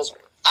set of rules.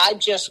 I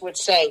just would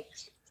say,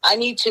 I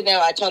need to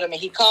know. I told him,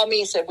 he called me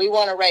and said, we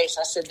want to race.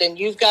 I said, then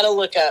you've got to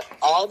look up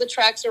all the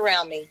tracks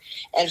around me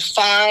and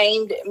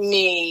find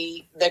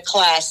me the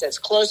class that's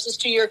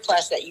closest to your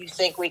class that you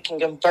think we can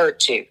convert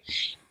to.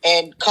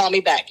 And call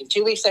me back. And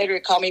 2 weeks later, he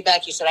called me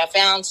back. He said, I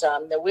found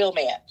some, the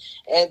Wheelman,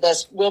 and the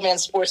Wheelman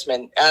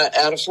Sportsman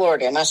out of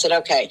Florida. And I said,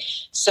 okay.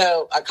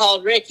 So I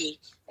called Ricky,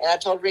 and I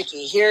told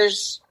Ricky,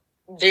 here's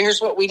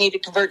what we need to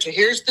convert to.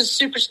 Here's the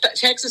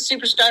Texas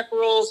Super Stock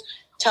rules.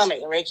 Tell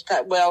me. And Ricky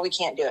thought, well, we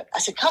can't do it. I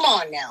said, come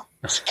on now.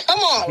 Come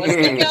on. Let's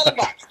think out of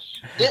the box.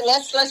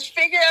 Let's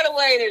figure out a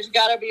way. There's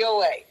got to be a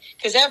way.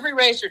 Because every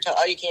racer told,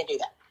 you can't do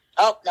that.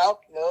 Oh,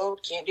 no,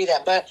 can't do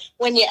that. But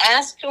when you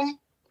ask them,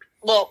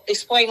 well,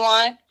 explain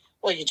why.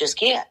 Well, you just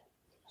can't.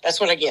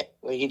 That's what I get.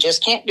 Well, you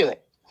just can't do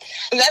it.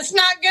 That's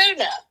not good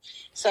enough.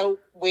 So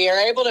we are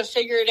able to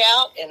figure it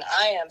out, and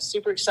I am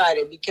super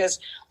excited because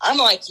I'm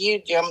like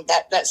you, Jim.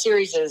 That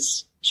series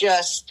is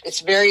just, it's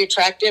very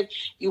attractive.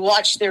 You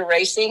watch their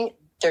racing.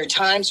 Their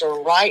times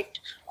are right,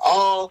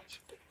 all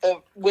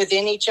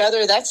within each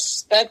other.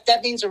 That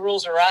means the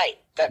rules are right.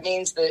 That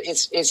means that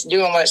it's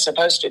doing what it's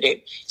supposed to do,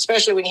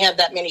 especially when you have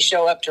that many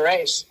show up to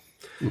race.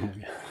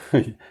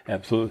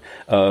 Absolutely.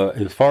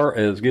 As far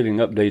as getting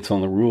updates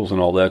on the rules and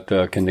all that,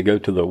 can they go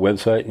to the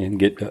website and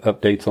get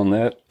updates on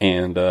that?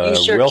 And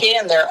you sure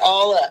can. They're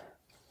all up.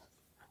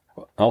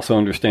 I also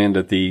understand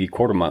that the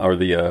quarter mile or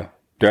the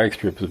drag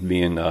strip is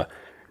being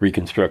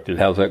reconstructed.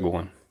 How's that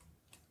going?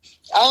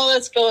 Oh,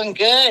 it's going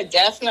good.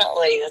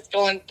 Definitely. It's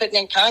putting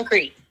in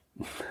concrete.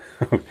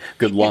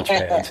 Good launch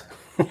pads.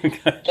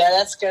 Yeah,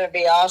 that's going to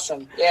be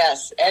awesome.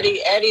 Yes.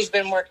 Eddie's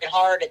been working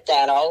hard at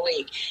that all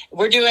week.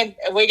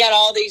 We got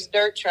all these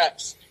dirt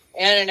trucks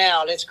in and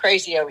out. It's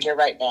crazy over here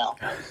right now.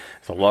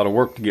 It's a lot of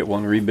work to get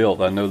one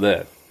rebuilt. I know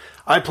that.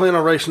 I plan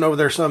on racing over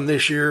there some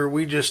this year.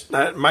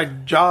 My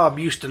job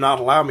used to not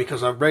allow me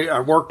because I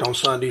worked on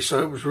Sunday,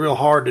 so it was real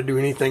hard to do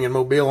anything in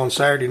Mobile on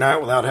Saturday night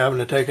without having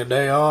to take a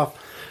day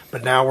off.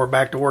 But now we're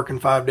back to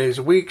working 5 days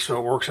a week, so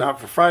it works out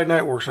for Friday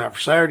night, works out for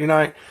Saturday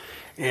night.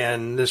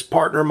 And this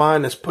partner of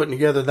mine that's putting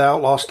together the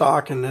Outlaw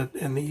stock and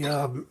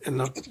the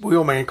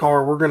Wheelman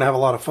car, we're going to have a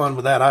lot of fun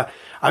with that.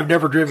 I've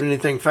never driven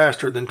anything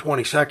faster than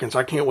 20 seconds.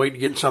 I can't wait to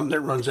get in something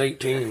that runs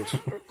 18s.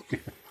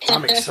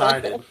 I'm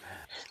excited.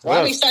 Well,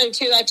 I'm excited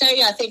too. I tell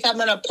you, I think I'm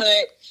going to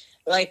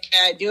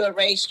put do a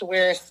race to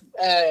where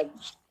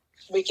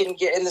we can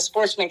get in the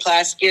sportsman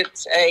class, get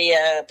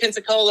a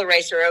Pensacola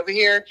racer over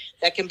here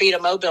that can beat a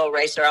Mobile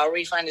racer. I'll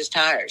refund his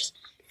tires.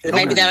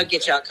 Maybe that'll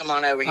get y'all come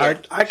on over here.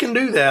 I can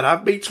do that.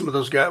 I've beat some of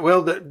those guys.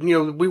 Well,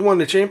 we won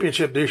the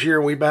championship this year,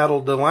 and we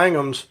battled the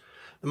Langhams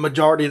the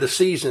majority of the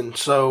season.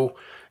 So,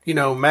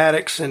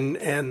 Maddox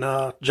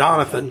and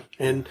Jonathan,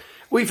 and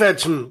we've had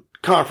some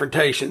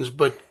confrontations,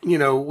 but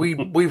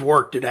we've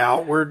worked it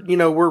out.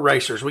 We're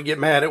racers. We get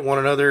mad at one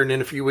another, and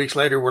then a few weeks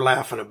later we're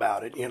laughing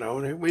about it.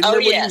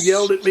 Yes. You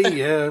yelled at me,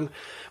 yeah.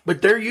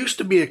 But there used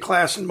to be a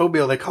class in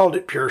Mobile. They called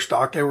it Pure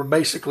Stock. They were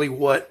basically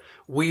what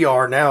we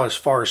are now as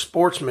far as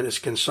sportsmen is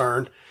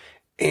concerned.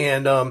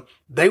 And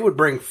they would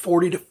bring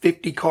 40 to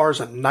 50 cars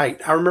a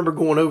night. I remember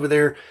going over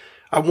there.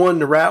 I won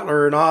the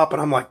Rattler and Op, and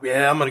I'm like,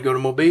 yeah, I'm going to go to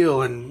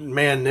Mobile. And,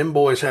 man, them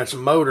boys had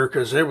some motor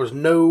because there was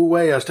no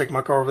way I was taking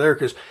my car over there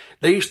because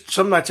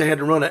some nights they had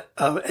to run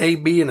a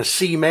B, and a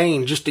C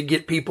main just to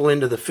get people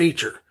into the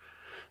feature.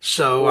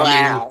 So,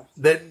 wow.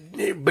 but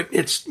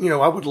it's,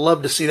 I would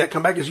love to see that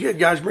come back because you had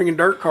guys bringing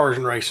dirt cars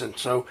and racing.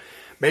 So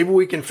maybe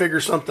we can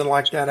figure something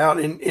like that out.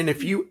 And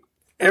if you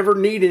ever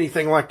need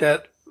anything like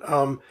that,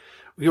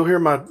 you'll hear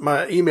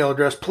my email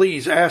address.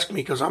 Please ask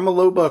me because I'm a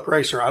low buck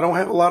racer. I don't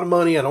have a lot of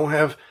money. I don't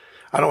have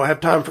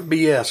time for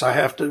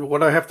BS.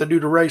 What I have to do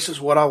to race is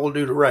what I will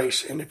do to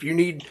race. And if you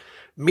need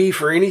me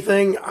for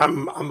anything,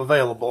 I'm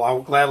available. I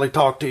will gladly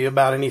talk to you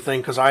about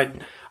anything because I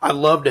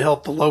love to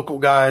help the local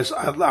guys.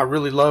 I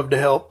really love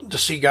to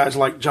see guys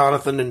like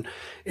Jonathan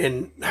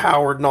and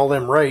Howard and all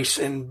them race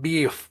and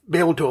be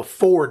able to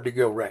afford to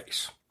go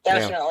race.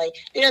 Definitely.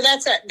 Yeah.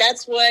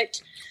 That's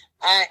what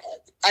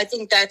I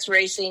think that's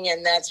racing,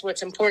 and that's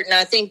what's important.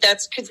 I think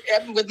that's because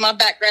with my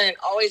background and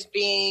always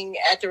being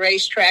at the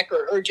racetrack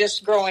or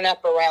just growing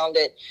up around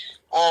it,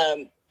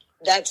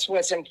 that's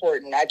what's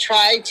important. I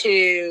try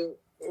to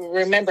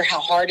remember how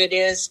hard it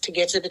is to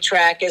get to the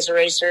track as a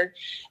racer.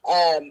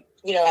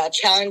 How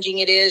challenging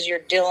it is.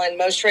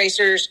 Most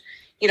racers,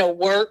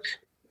 work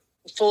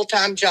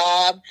full-time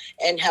job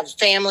and have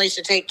families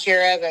to take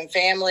care of and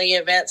family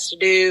events to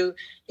do.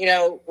 You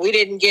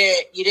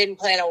didn't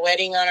plan a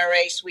wedding on a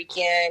race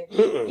weekend.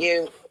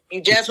 Mm-mm.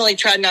 You definitely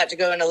tried not to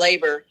go into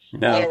labor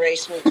on a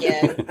race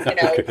weekend.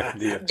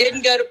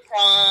 Didn't go to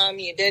prom.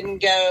 You didn't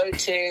go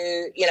to,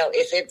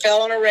 if it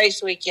fell on a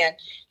race weekend,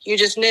 you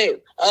just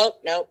knew, oh,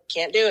 no,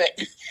 can't do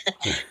it.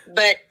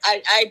 But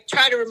I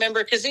try to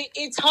remember because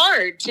it's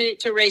hard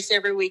to race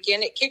every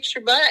weekend. It kicks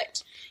your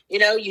butt.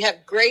 You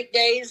have great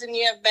days and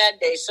you have bad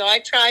days. So I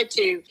try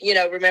to,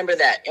 remember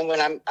that. And when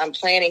I'm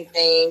planning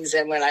things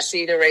and when I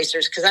see the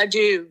racers, because I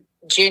do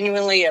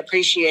genuinely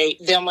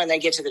appreciate them when they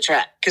get to the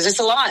track because it's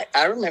a lot.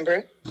 I remember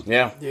it.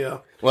 Yeah. Yeah.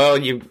 Well,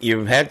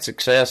 you've had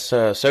success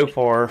so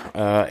far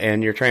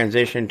in your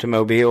transition to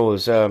Mobile.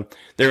 Is there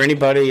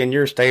anybody in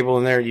your stable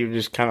in there you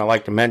just kind of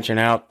like to mention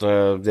out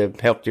that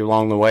helped you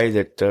along the way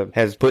that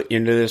has put you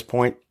into this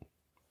point?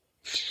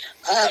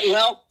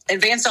 Well,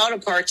 Advanced Auto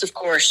Parts, of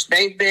course.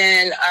 They've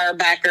been our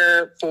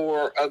backer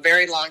for a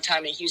very long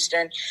time in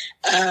Houston.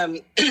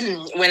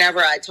 Whenever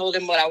I told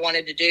them what I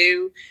wanted to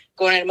do,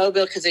 going into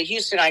Mobile, because in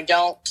Houston,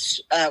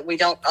 we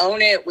don't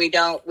own it.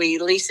 We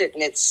lease it,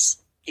 and it's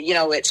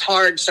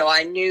hard. So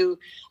I knew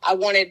I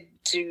wanted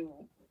to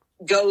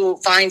go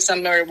find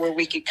somewhere where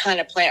we could kind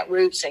of plant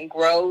roots and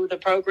grow the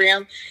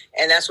program.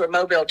 And that's where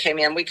Mobile came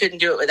in. We couldn't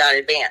do it without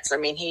Advance. I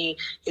mean, he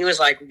was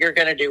like, "You're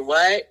going to do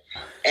what?"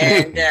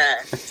 And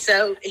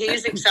so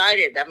he's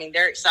excited. I mean,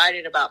 they're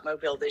excited about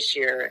Mobile this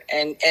year,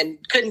 and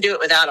couldn't do it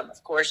without him,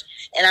 of course.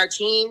 And our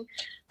team,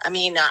 I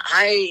mean,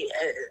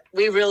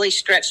 we really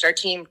stretched our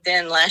team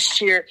thin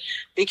last year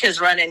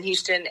because running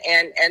Houston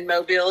and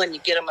Mobile, and you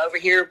get them over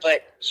here,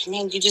 but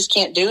man, you just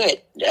can't do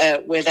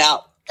it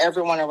without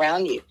everyone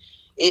around you.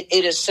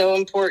 It is so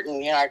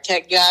important. Our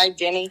tech guy,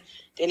 Denny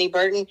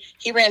Burton,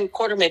 he ran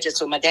quarter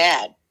midgets with my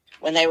dad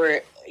when they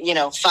were,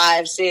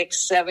 5,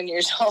 6, 7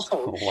 years old.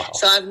 Oh, wow.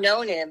 So I've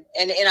known him,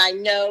 and I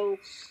know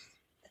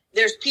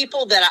there's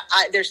people that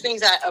there's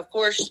things that, of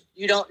course,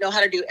 you don't know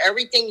how to do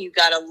everything. You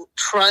got to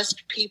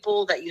trust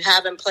people that you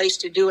have in place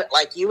to do it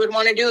like you would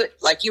want to do it,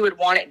 like you would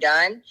want it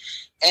done.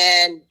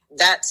 And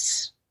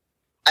that's,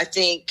 I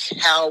think,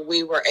 how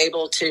we were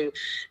able to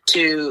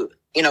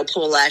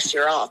pull last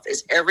year off,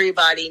 is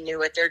everybody knew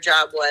what their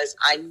job was.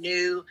 I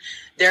knew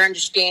their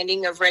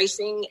understanding of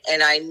racing,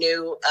 and I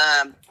knew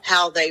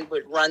how they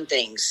would run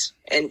things.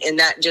 And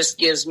that just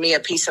gives me a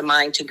peace of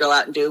mind to go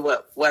out and do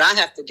what I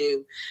have to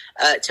do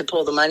to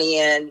pull the money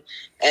in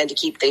and to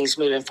keep things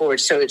moving forward.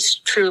 So it's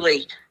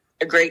truly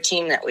a great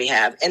team that we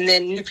have. And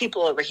then new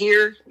people over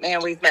here,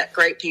 man, we've met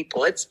great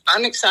people.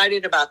 I'm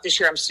excited about this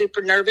year. I'm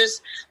super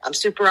nervous. I'm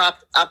super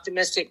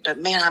optimistic, but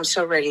man, I'm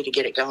so ready to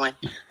get it going.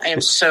 I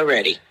am so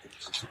ready.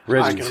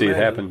 Ready to see it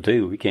happen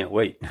too. We can't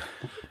wait.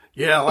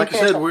 Yeah, like I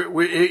said,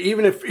 we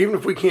even if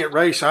we can't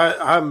race,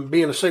 I'm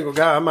being a single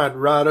guy, I might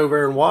ride over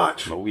there and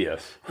watch. Oh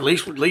yes. At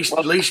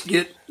least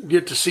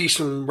get to see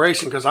some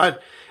racing, because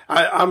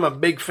I'm a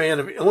big fan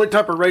of it. The only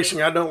type of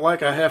racing I don't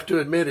like, I have to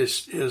admit,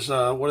 is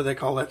what do they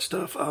call that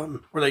stuff?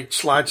 Where they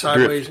slide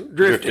sideways,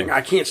 drifting.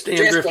 I can't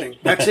stand drifting.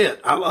 That's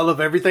it. I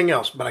love everything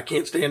else, but I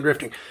can't stand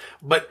drifting.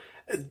 But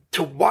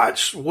to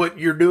watch what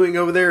you're doing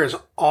over there is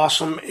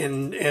awesome,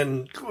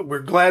 and we're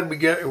glad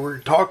we're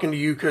talking to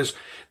you, because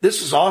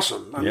this is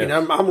awesome. I mean,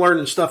 I'm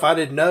learning stuff I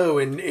didn't know,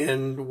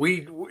 and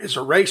we, as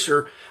a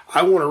racer,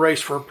 I want to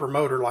race for a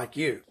promoter like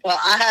you. Well,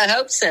 I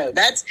hope so.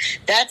 That's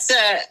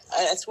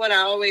what I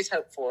always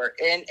hope for,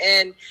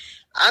 and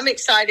I'm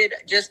excited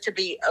just to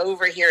be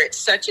over here. It's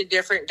such a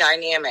different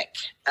dynamic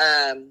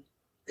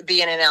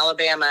being in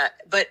Alabama,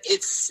 but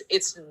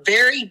it's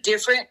very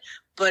different.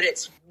 But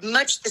it's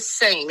much the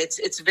same.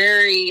 It's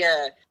very,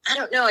 I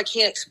don't know, I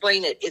can't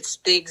explain it. It's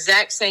the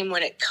exact same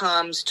when it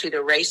comes to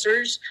the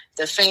racers,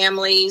 the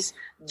families,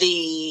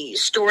 the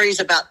stories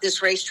about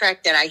this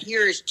racetrack that I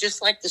hear is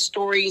just like the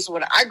stories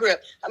when I grew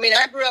up. I mean,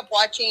 I grew up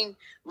watching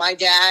my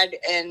dad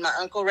and my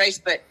uncle race,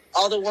 but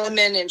all the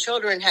women and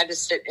children had to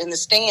sit in the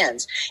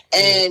stands.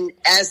 And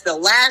as the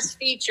last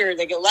feature,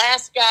 the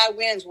last guy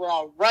wins, we're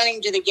all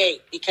running to the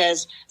gate,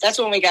 because that's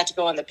when we got to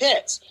go in the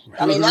pits.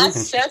 I mean,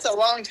 that's a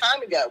long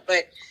time ago,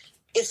 but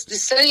it's the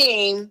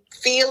same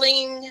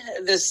feeling,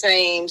 the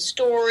same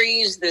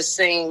stories, the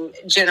same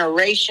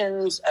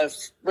generations of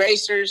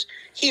racers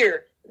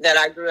here that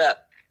I grew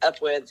up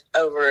with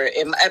over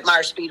at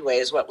Meyer Speedway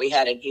is what we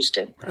had in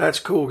Houston. That's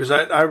cool, because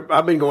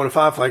I've been going to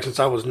Five Flags since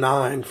I was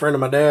 9. A friend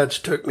of my dad's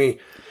took me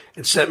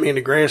and set me in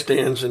the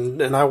grandstands,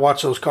 and I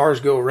watch those cars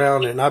go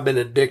around, and I've been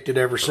addicted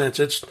ever since.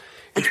 It's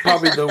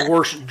probably the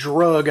worst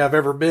drug I've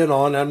ever been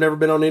on. I've never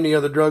been on any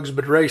other drugs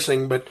but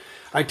racing, but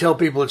I tell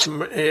people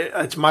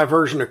it's my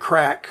version of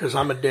crack, because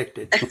I'm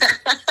addicted.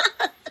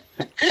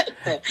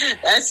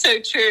 That's so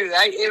true.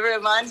 It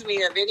reminds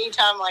me of any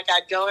time like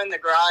I'd go in the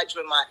garage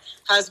with my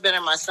husband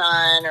or my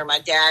son or my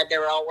dad. They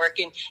were all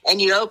working,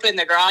 and you open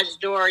the garage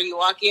door, you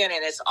walk in,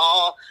 and it's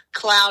all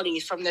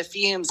cloudy from the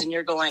fumes, and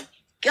you're going,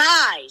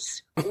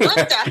 guys, what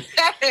the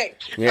heck?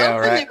 Yeah,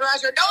 open right. the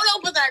garage door. Don't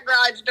open that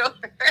garage door.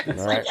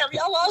 It's like, have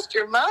y'all lost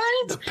your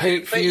minds? The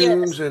paint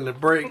fumes and the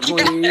brake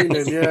clean, and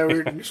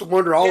we just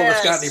wonder all of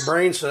us got any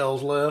brain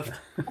cells left.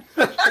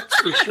 That's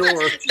for sure.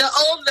 The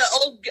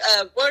old,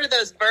 what are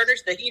those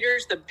burners? The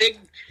heaters, the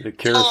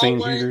kerosene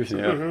tall heaters, yeah.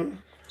 Mm-hmm.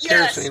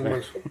 Yes. Kerosene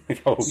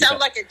ones. Sound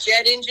like a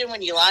jet engine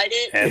when you light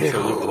it.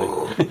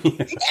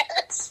 Absolutely.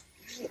 Yes.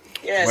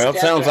 Yes, Well,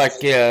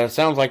 definitely. it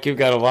sounds like you've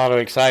got a lot of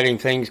exciting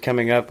things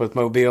coming up with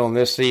Mobile in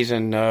this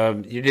season.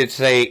 You did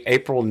say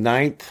April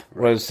 9th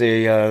was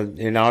the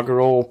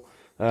inaugural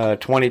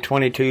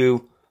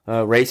 2022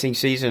 racing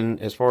season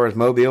as far as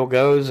Mobile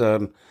goes.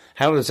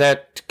 How does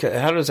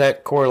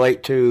that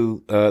correlate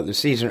to the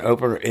season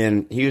opener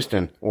in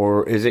Houston,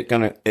 or is it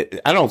going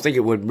to? I don't think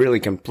it would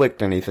really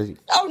conflict anything.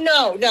 Oh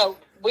no.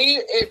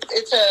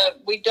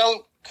 we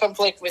don't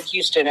conflict with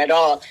Houston at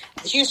all.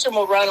 Houston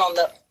will run on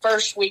the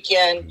first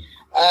weekend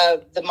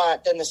of the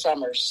month in the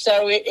summers,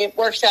 so it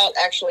works out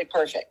actually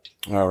perfect.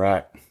 All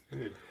right.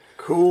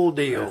 Cool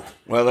deal.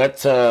 Well,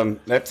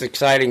 that's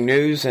exciting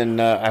news,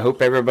 and I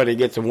hope everybody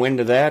gets a wind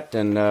of that.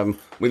 And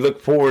we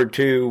look forward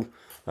to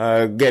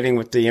getting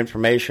with the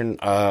information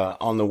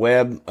on the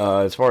web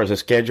as far as the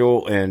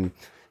schedule, and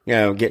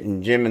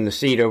getting Jim in the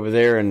seat over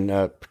there and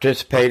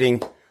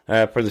participating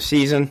for the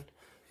season.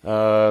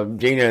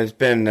 Gina, has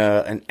been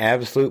an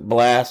absolute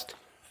blast.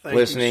 Thank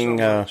listening. you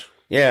so much.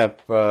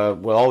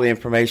 With all the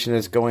information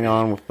that's going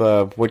on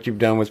with what you've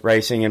done with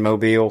racing in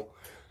Mobile.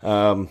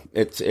 I'm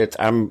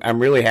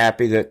really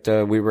happy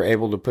that we were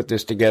able to put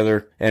this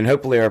together, and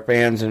hopefully our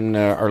fans and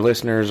our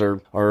listeners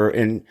are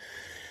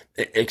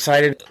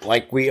excited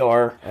like we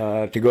are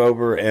to go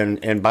over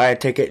and buy a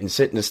ticket and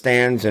sit in the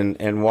stands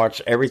and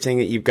watch everything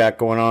that you've got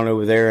going on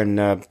over there.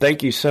 And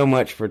thank you so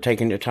much for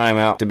taking the time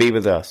out to be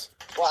with us.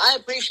 Well, I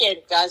appreciate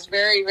it, guys,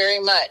 very, very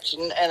much,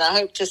 and I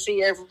hope to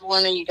see every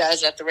one of you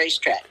guys at the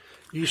racetrack.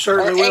 You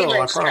certainly will,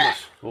 I promise.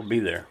 We'll be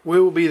there.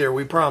 We will be there,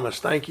 we promise.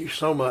 Thank you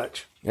so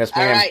much. Yes,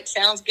 ma'am. All right,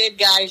 sounds good,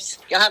 guys.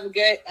 Y'all have a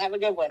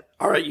good one.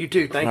 All right, you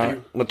too. Thank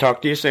you. We'll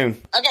talk to you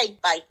soon. Okay,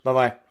 bye.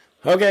 Bye-bye.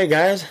 Okay,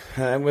 guys,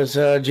 that was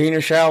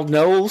Gina Schild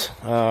Knowles,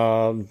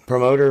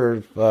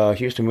 promoter of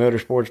Houston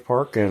Motorsports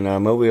Park and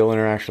Mobile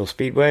International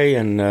Speedway,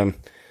 and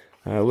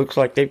looks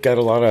like they've got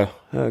a lot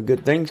of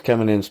good things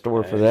coming in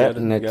store for that,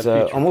 and it's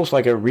almost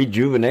like a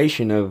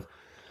rejuvenation of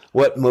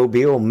what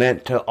Mobile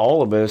meant to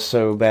all of us.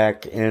 So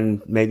back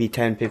in maybe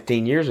 10,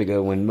 15 years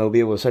ago, when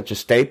Mobile was such a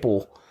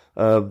staple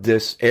of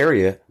this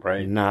area,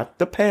 right? Not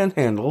the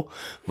Panhandle,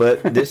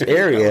 but this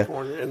area.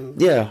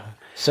 Yeah.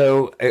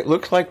 So it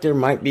looks like there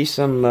might be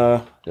some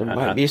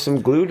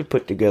glue to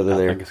put together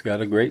there. I think it's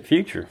got a great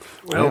future.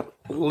 Well,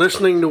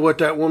 listening to what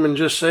that woman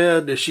just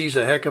said, she's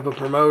a heck of a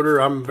promoter.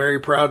 I'm very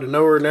proud to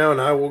know her now,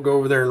 and I will go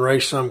over there and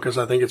race some because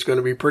I think it's going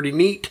to be pretty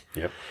neat.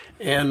 Yep.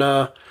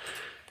 And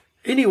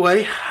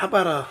anyway, how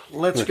about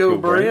let's go,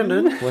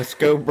 Brandon? Let's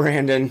go,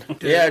 Brandon.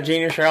 Yeah,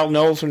 Gina Schild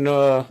Knowles from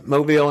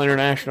Mobile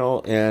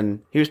International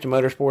and Houston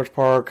Motorsports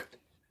Park.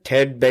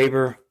 Ted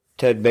Baber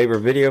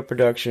Video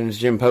Productions,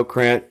 Jim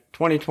Pokrant,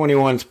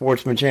 2021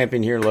 Sportsman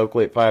Champion here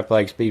locally at Five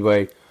Flag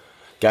Speedway.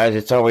 Guys,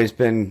 it's always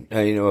been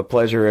a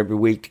pleasure every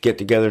week to get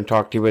together and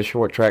talk to you about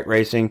short track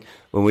racing.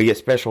 When we get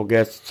special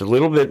guests, it's a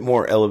little bit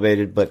more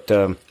elevated, but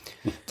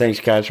thanks,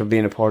 guys, for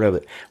being a part of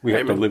it. We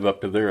have to live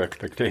up to their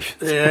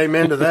expectations. Yeah,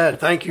 amen to that.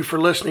 Thank you for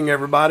listening,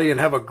 everybody, and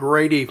have a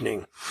great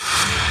evening.